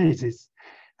Topological Phases.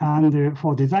 And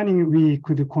for designing, we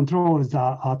could control the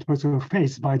topological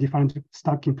phase by different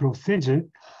stacking procedure.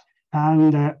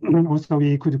 And also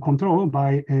we could control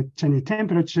by changing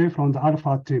temperature from the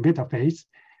alpha to beta phase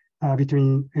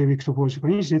between a weak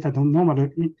topological insulator and normal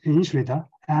insulator.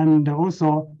 And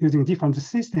also using different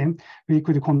system, we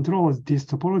could control this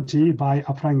topology by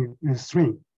applying a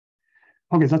string.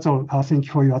 Okay, that's all. Thank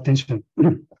you for your attention.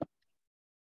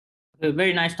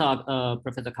 Very nice talk,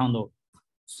 Professor Kondo.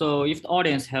 So if the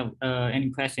audience have any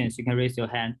questions, you can raise your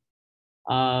hand.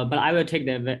 But I will take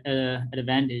the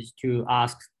advantage to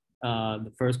ask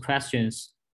the first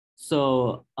questions.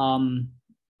 So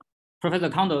Professor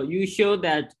Kondo, you showed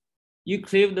that you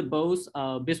cleaved both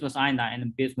bismuth iodide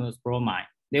and bismuth bromide.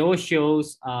 They all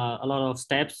shows a lot of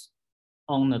steps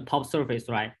on the top surface,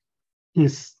 right?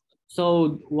 Yes.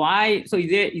 So why? So is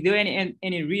there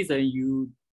any reason you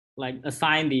like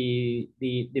assign the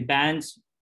bands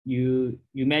you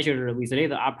measure with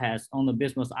laser ARPES on the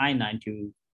bismuth iodide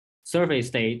to surface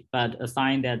state, but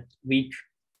assign that weak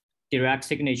direct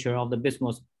signature of the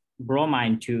bismuth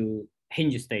bromide to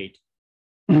hinge state?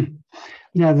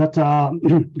 Yeah, that's a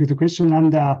good question.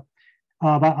 And by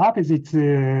ARPES,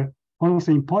 it's almost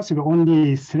impossible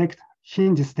only select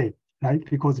hinge state, right?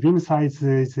 Because beam size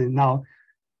is now,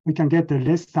 we can get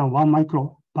less than 1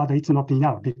 micro, but it's not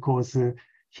enough because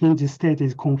hinge state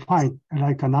is confined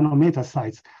like a nanometer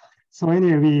size. So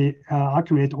anyway, we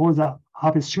accumulate all the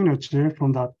ARPES signature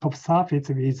from the top surface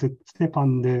with step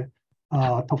on the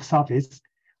top surface.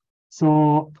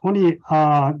 So only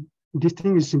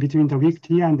distinguishing between the weak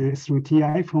TI and the strong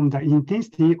TI from the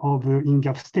intensity of the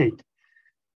in-gap state.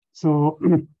 So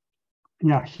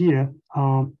yeah, here,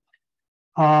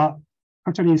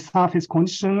 actually surface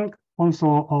condition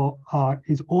also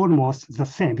is almost the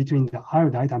same between the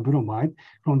iodide and bromide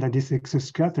from this X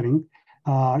scattering.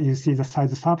 You see the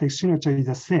size surface signature is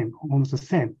the same, almost the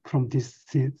same from this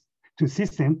two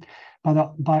system.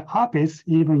 But by ARPES,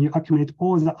 even you accumulate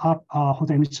all the hot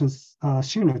emission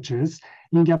signatures,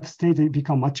 in-gap state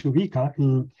become much weaker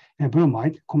in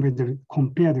bromide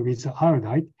compared with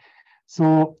iodide.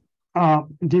 So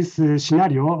this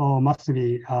scenario must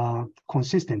be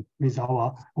consistent with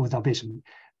our observation.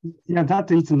 Yeah,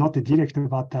 that is not direct,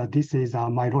 but this is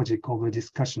my logic of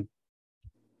discussion.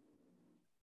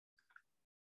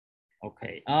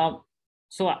 Okay.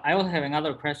 So I also have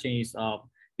another question. Is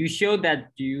you showed that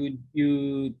you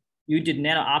did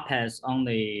nano ARPES on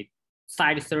the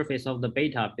side surface of the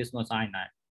beta bismuth iodide,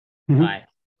 right?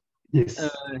 Yes.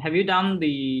 Have you done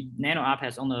the nano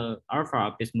ARPES on the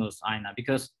alpha bismuth iodide?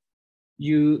 Because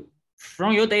you,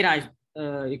 from your data,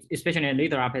 especially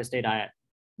later ARPES data,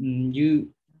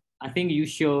 I think you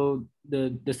show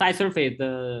the side surface,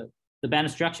 the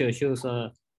band structure shows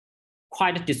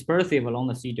quite dispersive along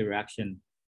the C direction.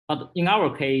 But in our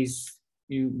case,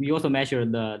 we also measure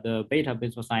the beta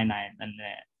bismuth iodide and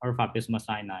the alpha bismuth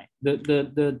iodide.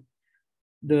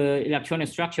 The electronic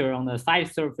structure on the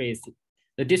side surface,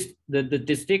 the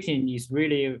distinction is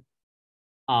really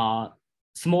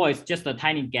small. It's just a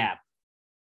tiny gap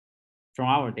from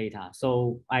our data.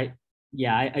 So I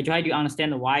try to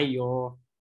understand why your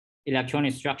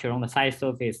electronic structure on the side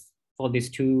surface for these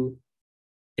two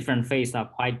different phases are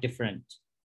quite different.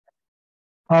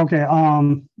 Okay,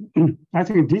 I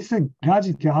think this is a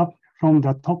large gap from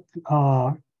the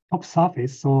top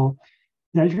surface. So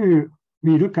yeah, if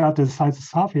we look at the side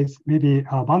surface, maybe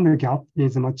boundary gap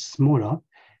is much smaller.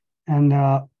 And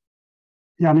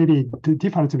yeah, maybe the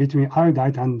difference between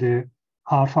iodide and the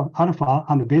alpha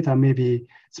and beta may be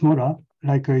smaller,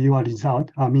 like your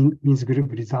result, means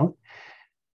group result.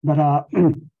 But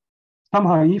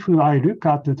somehow, if I look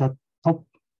at the top,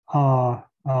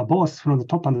 both from the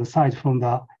top and the side from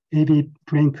the AB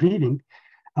plane cleaving,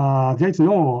 there is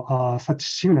no such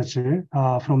signature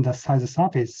from the side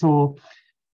surface. So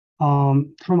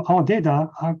from our data,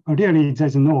 really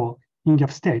there's no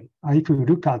in-gap state if you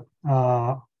look at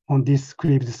on this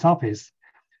cleaved surface.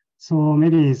 So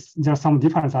maybe there's some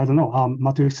difference, I don't know,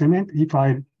 matrix element. If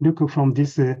I look from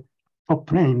this top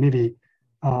plane, maybe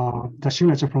the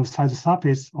signature from side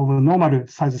surface of a normal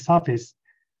side surface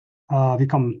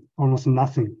become almost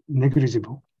nothing,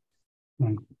 negligible.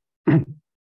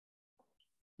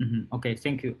 Okay,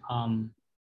 thank you.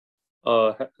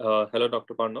 Hello,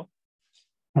 Dr. Kondo.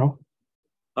 Hello.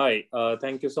 Hi,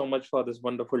 thank you so much for this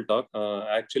wonderful talk.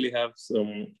 I actually have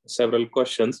several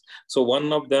questions. So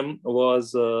one of them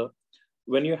was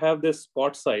when you have this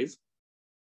spot size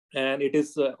and it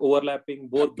is overlapping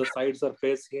both the side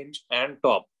surface, hinge and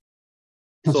top.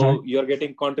 That's so right. You're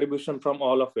getting contribution from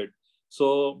all of it.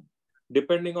 So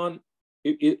depending on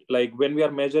like when we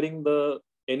are measuring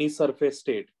any surface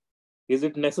state, is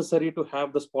it necessary to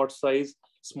have the spot size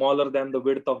smaller than the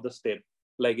width of the stem?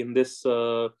 Like in this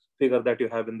figure that you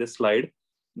have in this slide,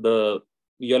 the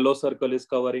yellow circle is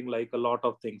covering like a lot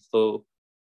of things. So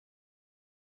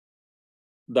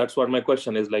that's what my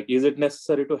question is, like, is it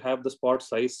necessary to have the spot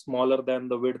size smaller than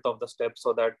the width of the step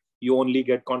so that you only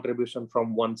get contribution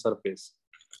from one surface?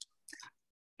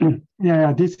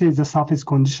 Yeah, this is the surface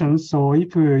condition. So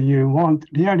if you want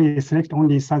really select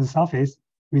only side surface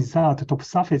without top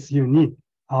surface, you need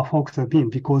a focus beam,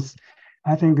 because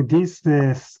I think this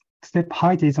step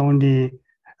height is only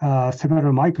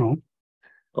several micron.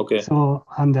 Okay. So,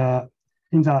 and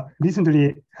in the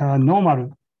recently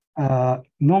normal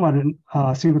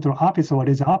synchrotron ARPES or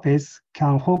laser ARPES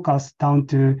can focus down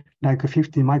to like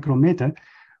 50 micrometer.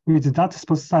 With that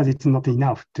spot size, it's not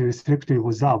enough to selectively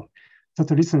observe.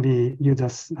 So recently use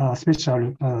a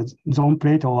special zone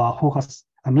plate or a focus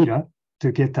mirror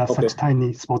to get such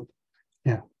tiny spot.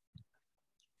 Yeah.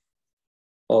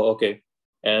 Oh, okay.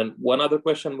 And one other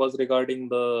question was regarding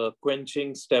the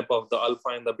quenching step of the alpha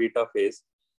and the beta phase.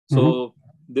 So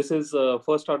this is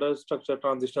first order structure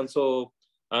transition. So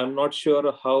I'm not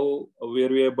sure how were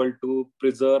we able to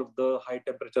preserve the high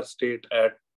temperature state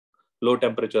at low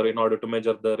temperature in order to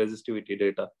measure the resistivity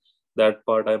data. That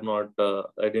part I'm not,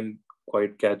 I didn't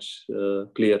quite catch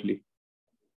clearly.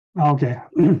 Okay.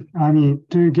 I mean,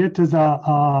 to get to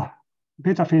the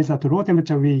beta phase at low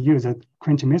temperature, we use a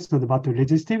quenching method, but the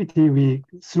resistivity, we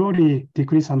slowly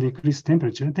decrease and increase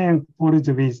temperature. Then always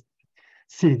we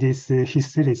see this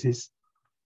hysteresis.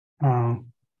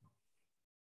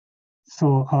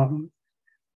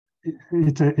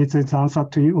 It's an answer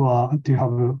to you, or do you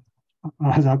have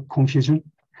other confusion?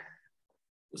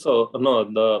 So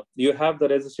no, you have the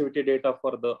resistivity data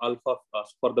for the alpha,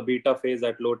 for the beta phase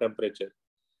at low temperature.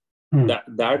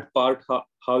 That part,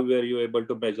 how were you able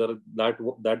to measure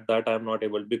that I'm not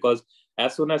able, because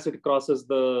as soon as it crosses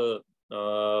the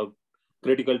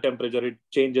critical temperature, it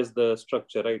changes the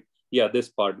structure, right? Yeah, this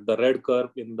part, the red curve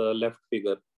in the left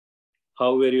figure.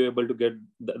 How were you able to get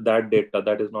that data?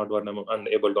 That is not what I'm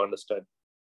unable to understand.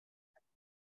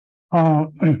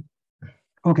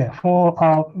 Okay,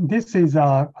 for this is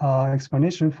a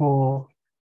explanation for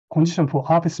condition for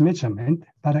ARPES measurement,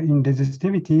 but in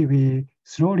resistivity, we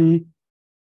slowly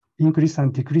increase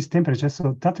and decrease temperature.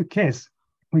 So that case,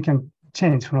 we can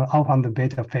change from alpha and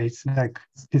beta phase, like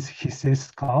this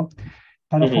hysteresis curve.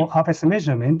 But for ARPES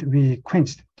measurement, we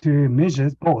quenched to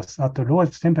measure both at the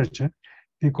lowest temperature,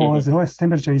 because lowest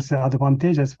temperature is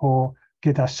advantageous for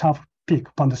get a sharp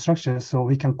peak band structure, so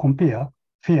we can compare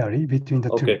fairly between the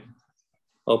two.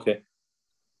 Okay.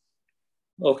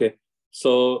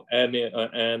 So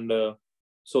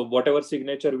so whatever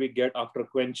signature we get after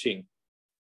quenching,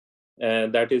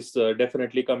 and that is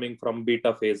definitely coming from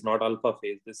beta phase, not alpha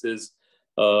phase. This is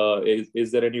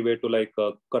there any way to like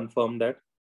confirm that?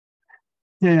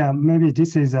 Yeah, maybe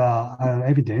this is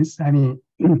evidence. I mean,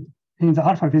 in the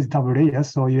alpha phase double layer,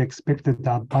 so you expected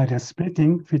that by the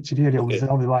splitting, which really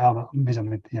observed by our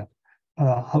measurement. Yeah,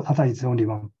 alpha is only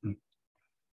one.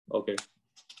 Okay.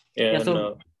 And, yeah,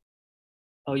 so,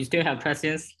 oh, you still have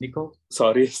questions, Nico?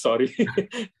 Sorry.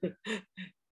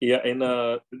 Yeah, in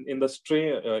the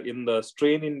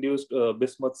strain induced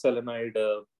bismuth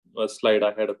selenide slide,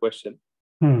 I had a question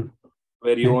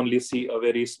where you only see a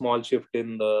very small shift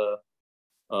in the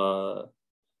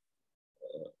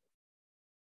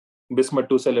bismuth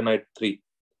 2 selenide 3.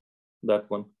 That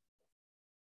one.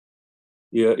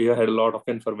 You had a lot of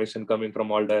information coming from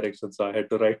all directions, so I had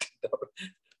to write it down.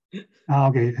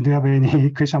 Okay. Do you have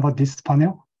any question about this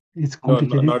panel? It's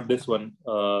complicated. No, not this one.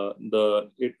 The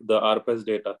ARPES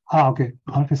data. Okay.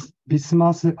 ARPES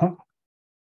Bismuth.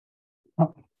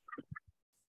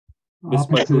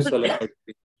 Bismuth 2 selenide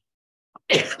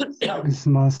 3.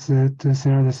 Bismuth 2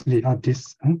 selenide 3.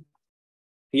 This.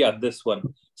 Yeah, this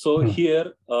one. So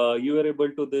here you were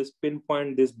able to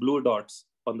pinpoint these blue dots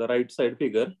on the right side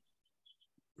figure.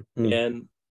 And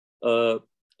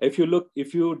if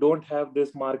you don't have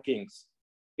these markings,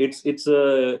 it's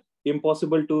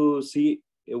impossible to see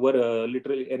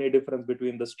literally any difference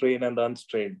between the strain and the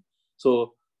unstrained.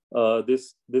 So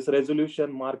this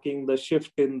resolution marking the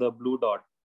shift in the blue dot,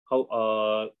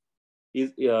 how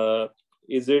is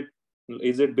it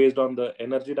Is it based on the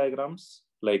energy diagrams,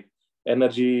 like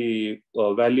energy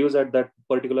values at that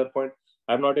particular point?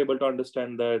 I'm not able to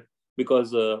understand that,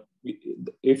 because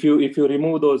if you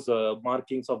remove those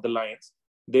markings of the lines,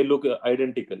 they look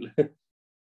identical.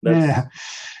 Yeah.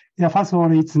 Yeah, first of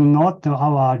all, it's not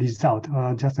our result,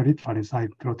 just a reference I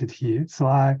brought it here. So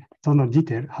I don't know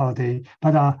detail how they,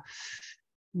 but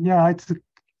yeah, it's,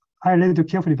 I read it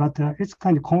carefully, but it's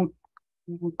kind of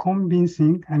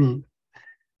convincing. I mean,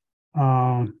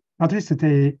 at least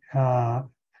they are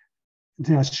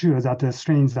sure that the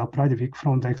strains are prolific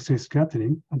from the X-ray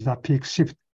scattering, the peak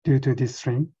shift due to this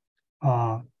strain,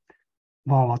 1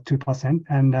 or 2%.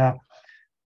 And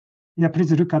yeah,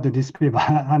 please look at this paper.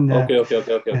 And,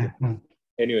 okay.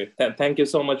 Anyway, thank you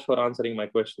so much for answering my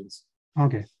questions.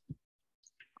 Okay.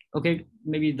 Okay,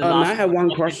 maybe the last. I have one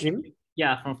question.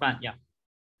 Yeah, from Fan. Yeah.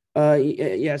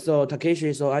 Yeah. So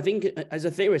Takeshi, so I think as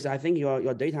a theorist, I think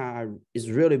your data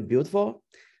is really beautiful.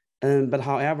 But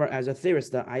however, as a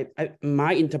theorist,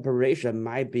 my interpretation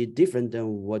might be different than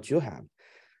what you have,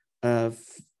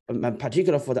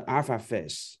 particularly for the alpha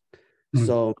phase.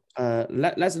 So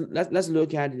let's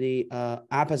look at the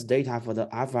ARPES data for the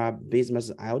alpha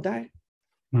bismuth iodide.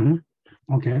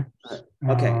 Okay.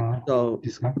 So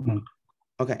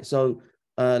okay, so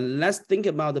let's think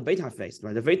about the beta phase,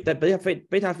 right? The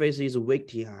beta phase is weak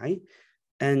TI,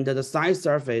 and the side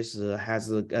surface has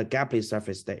a gapless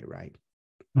surface state, right?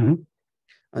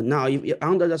 Now, if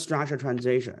under the structure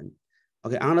transition,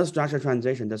 okay, under structure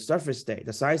transition, the surface state,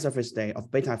 the side surface state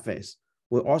of beta phase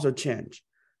will also change.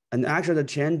 And actually the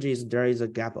change is there is a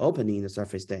gap opening in the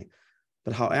surface state.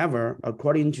 But however,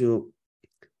 according to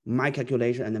my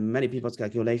calculation and many people's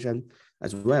calculation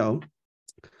as well,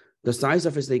 the side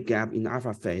surface state gap in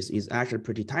alpha phase is actually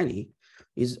pretty tiny.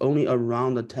 It's only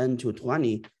around the 10 to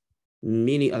 20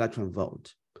 milli electron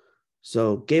volt.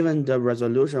 So given the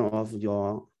resolution of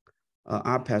your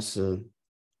ARPES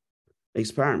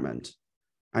experiment,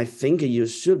 I think you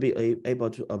should be able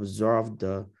to observe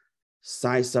the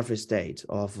side surface state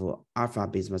of alpha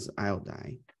bismuth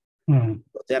iodide.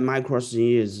 That my question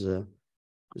is,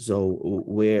 so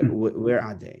where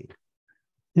are they?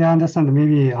 Yeah, I understand.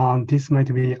 Maybe this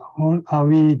might be,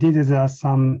 we did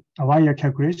some wire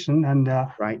calculation, and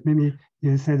right. Maybe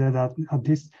you said that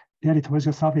this daily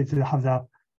topological surface have the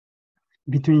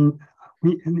between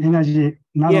energy.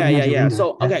 Yeah.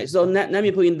 So okay, so let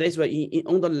me put it this way.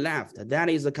 On the left, that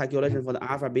is the calculation for the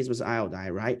alpha bismuth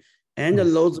iodide, right? And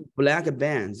those black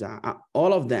bands are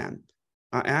all of them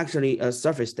are actually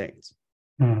surface states.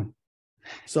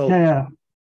 So yeah.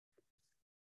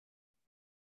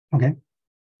 Okay.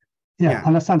 Yeah,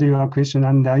 understand your question.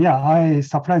 And I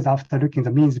surprised after looking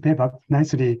the Ming's paper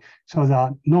nicely shows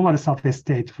the normal surface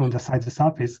state from the side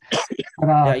surface.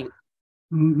 But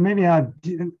maybe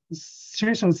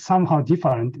situation is somehow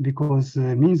different because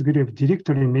Ming's group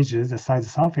directly measures the side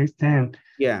surface, then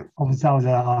observe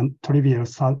the trivial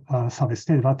surface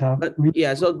state. But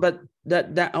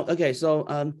okay. So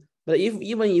but even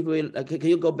if we can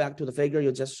you go back to the figure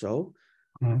you just showed?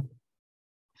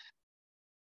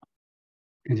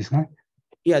 This guy?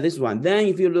 Yeah, this one. Then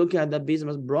if you look at the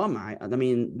bismuth bromide, I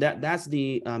mean that's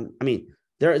the I mean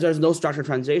there's no structure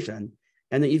transition.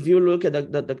 And if you look at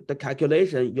the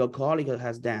calculation your colleague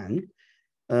has done,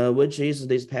 which is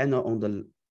this panel on the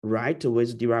right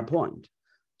with Dirac point.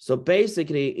 So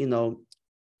basically, you know,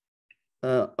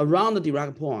 around the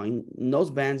Dirac point, those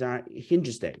bands are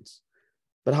hinge states.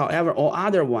 But however, all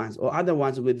other ones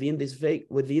within this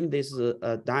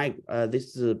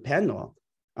panel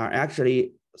are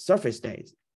actually surface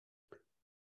states.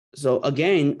 So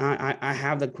again, I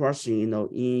have the question, you know,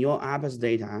 in your ARPES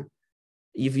data,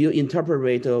 if you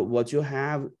interpret what you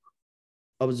have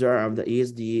observed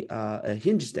is the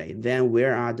hinge state, then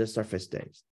where are the surface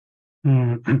states?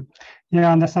 Yeah,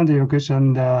 I understand your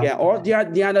question. Or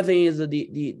the other thing is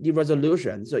the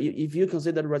resolution. So if you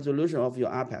consider the resolution of your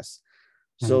ARPES,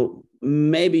 so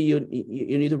maybe you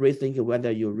need to rethink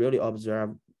whether you really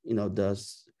observe, you know, the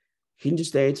hinge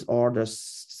states or the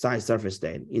side surface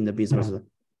state in the bismuth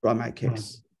bromide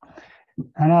case.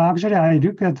 And actually, I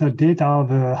look at the data of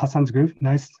Hossain's group,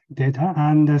 nice data,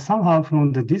 and somehow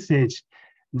from this age,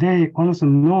 they also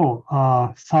know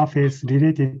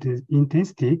surface-related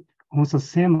intensity, also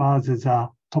same as the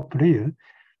top layer.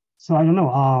 So I don't know.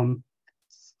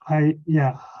 I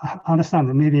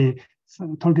understand maybe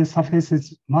total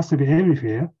surfaces must be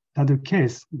everywhere. That the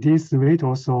case, this rate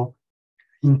also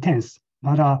intense,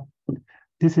 but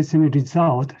this is same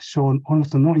result shown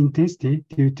almost no intensity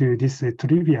due to this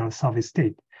trivial surface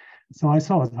state. So I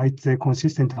thought it's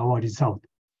consistent our result.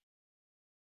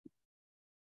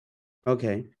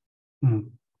 Okay.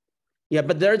 Yeah,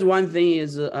 but there's one thing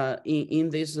is in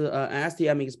this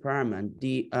STM experiment,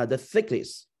 the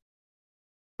thickness.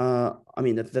 I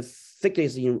mean the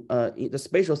thickness in the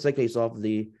spatial thickness of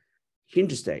the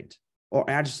hinge state or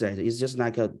edge state is just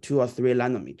like a 2 or 3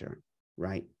 nanometer,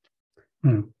 right?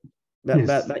 But,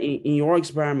 yes. but in your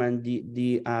experiment,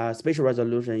 the spatial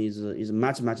resolution is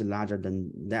much larger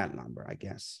than that number, I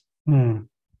guess. Yeah,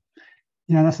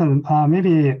 that's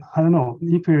maybe, I don't know,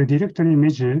 if you directly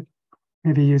measure,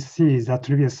 maybe you see the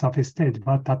previous surface state,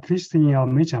 but at least in your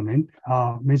measurement,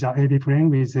 measure AB plane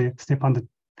with step and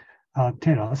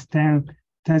terrace, then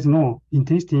there's no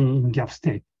intensity in gap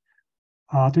state.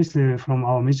 At least from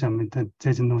our measurement,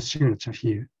 there's no signature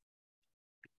here.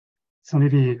 So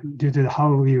maybe due to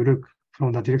how we look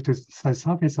from the direct side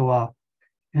surface, or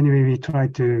anyway, we try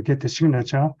to get the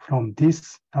signature from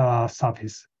this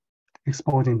surface,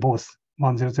 exposing both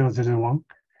 10001.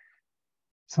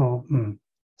 So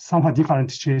somewhat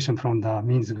different situation from the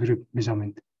means group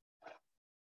measurement.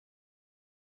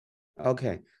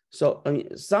 Okay, so I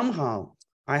mean, somehow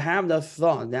I have the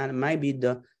thought that maybe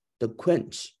the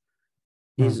quench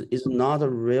is not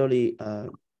really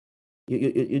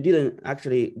you didn't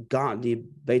actually got the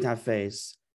beta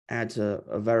phase at a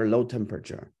very low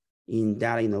temperature in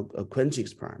that a quench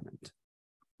experiment.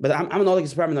 But I'm not an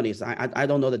experimentalist. I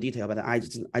don't know the detail, but I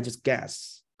just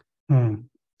guess. Yeah,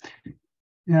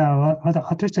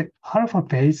 but at least alpha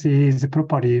phase is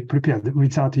properly prepared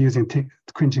without using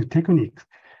quenching technique.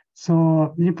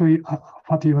 So if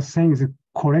what you are saying is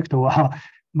correct or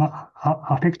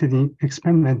affected in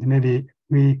experiment, maybe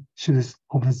we should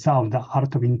observe the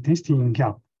art of intensity in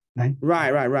gap, right?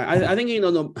 Right. I think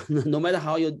no matter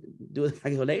how you do the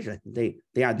calculation, they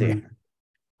are there.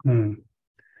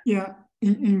 Yeah.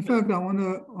 In fact, I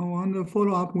want to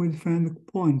follow up with Fan's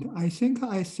point. I think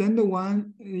I sent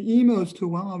emails to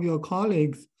one of your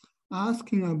colleagues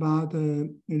asking about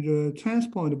the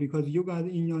transport, because you guys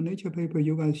in your Nature paper,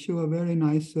 you guys show a very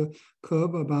nice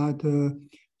curve about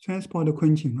transport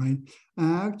quenching, right?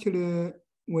 And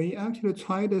we actually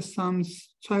tried a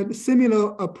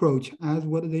similar approach as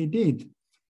what they did.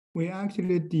 We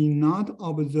actually did not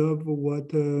observe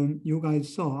what you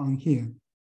guys saw on here.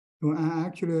 So I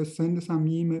actually sent some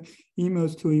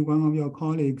emails to one of your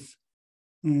colleagues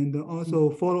and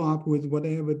also follow up with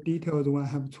whatever details I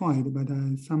have tried, but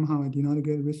somehow I did not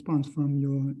get a response from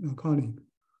your colleague.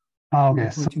 Okay,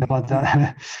 sorry about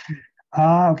that.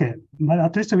 Okay, but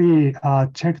at least we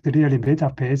checked really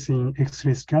beta phase in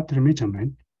X-ray scattering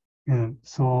measurement.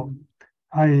 So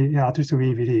at least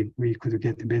we believe we could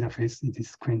get the beta phase in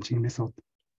this quenching method.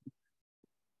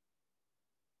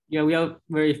 Yeah, we are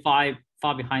very far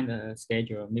behind the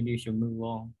schedule. Maybe we should move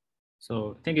on.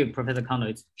 So thank you, Professor Kondo.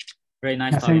 It's very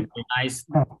nice talking, very nice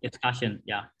discussion.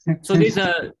 Yeah. So this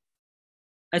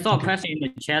I saw a question in the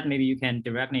chat. Maybe you can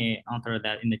directly answer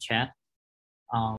that in the chat.